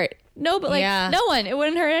would that hurt? No, but like no one. It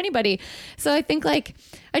wouldn't hurt anybody. So I think like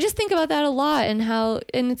I just think about that a lot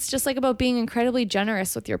and it's just like about being incredibly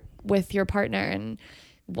generous with your partner, and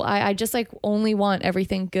I just like only want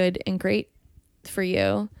everything good and great for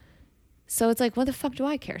you. So it's like, what the fuck do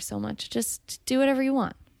I care so much? Just do whatever you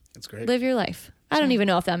want. That's great. Live your life. I don't even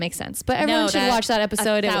know if that makes sense, but everyone should watch that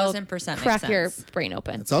episode. 1,000% It will makes crack your sense. brain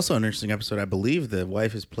open. It's also an interesting episode. I believe the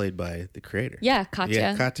wife is played by the creator. Yeah, Katya.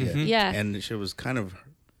 Yeah, Katya. Yeah. And she was kind of,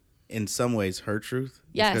 in some ways, her truth.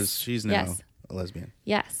 Yes. Because she's now Yes. a lesbian.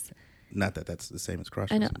 Yes. Not that that's the same as cross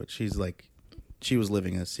I know. dressing, but she's like, she was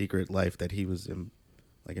living a secret life that he was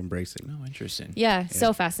embracing. Oh, interesting. Yeah,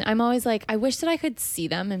 so fascinating. I'm always like, I wish that I could see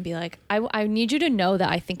them and be like, I need you to know that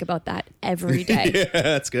I think about that every day. Yeah,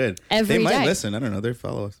 that's good. Every they might day. listen. I don't know. They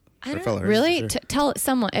follow us. They follow her, Really? for sure. Tell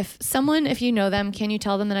someone, if you know them, can you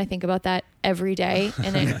tell them that I think about that every day?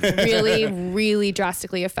 And it really, really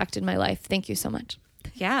drastically affected my life. Thank you so much.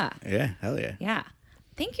 Yeah. Yeah, hell yeah. Yeah.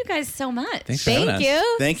 Thank you guys so much. Thanks for having us. Thank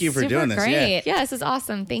you. Thank you for Super doing this. great. Yeah. Yeah, this is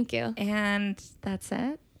awesome. Thank you. And that's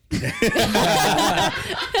it.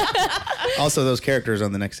 Also, those characters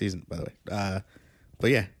on the next season, by the way.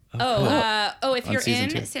 But yeah. If On you're season in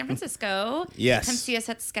 2. San Francisco, Yes. come see us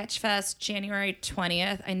at Sketchfest January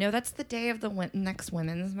 20th. I know that's the day of the next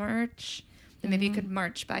Women's March. And maybe you could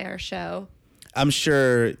march by our show. I'm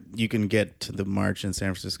sure you can get to the march in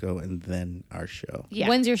San Francisco and then our show. Yeah.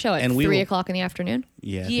 When's your show? At And we 3 will- o'clock in the afternoon?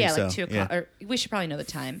 Yeah, I Yeah, think like so. 2 o'clock. Yeah. Or we should probably know the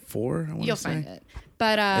time. 4, I want You'll to say. find it.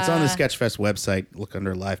 But It's on the Sketchfest website. Look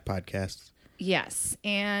under live podcasts. yes.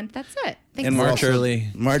 And that's it. Thanks. And we're March also- early.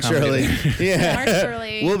 March Comedy early. there. Yeah. March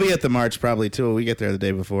early. We'll be at the march probably too. We get there the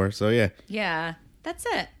day before. So yeah, Yeah. That's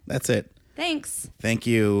it. that's it. Thanks. Thank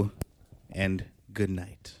you and good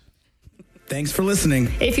night. Thanks for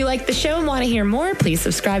listening. If you like the show and want to hear more, please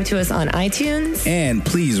subscribe to us on iTunes. And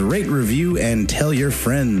please rate, review, and tell your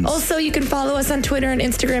friends. Also, you can follow us on Twitter and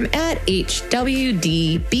Instagram at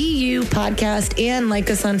HWDBU Podcast and like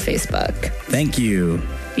us on Facebook. Thank you.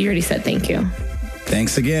 You already said thank you.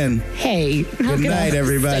 Thanks again. Hey. Good night,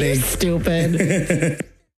 everybody. Stupid.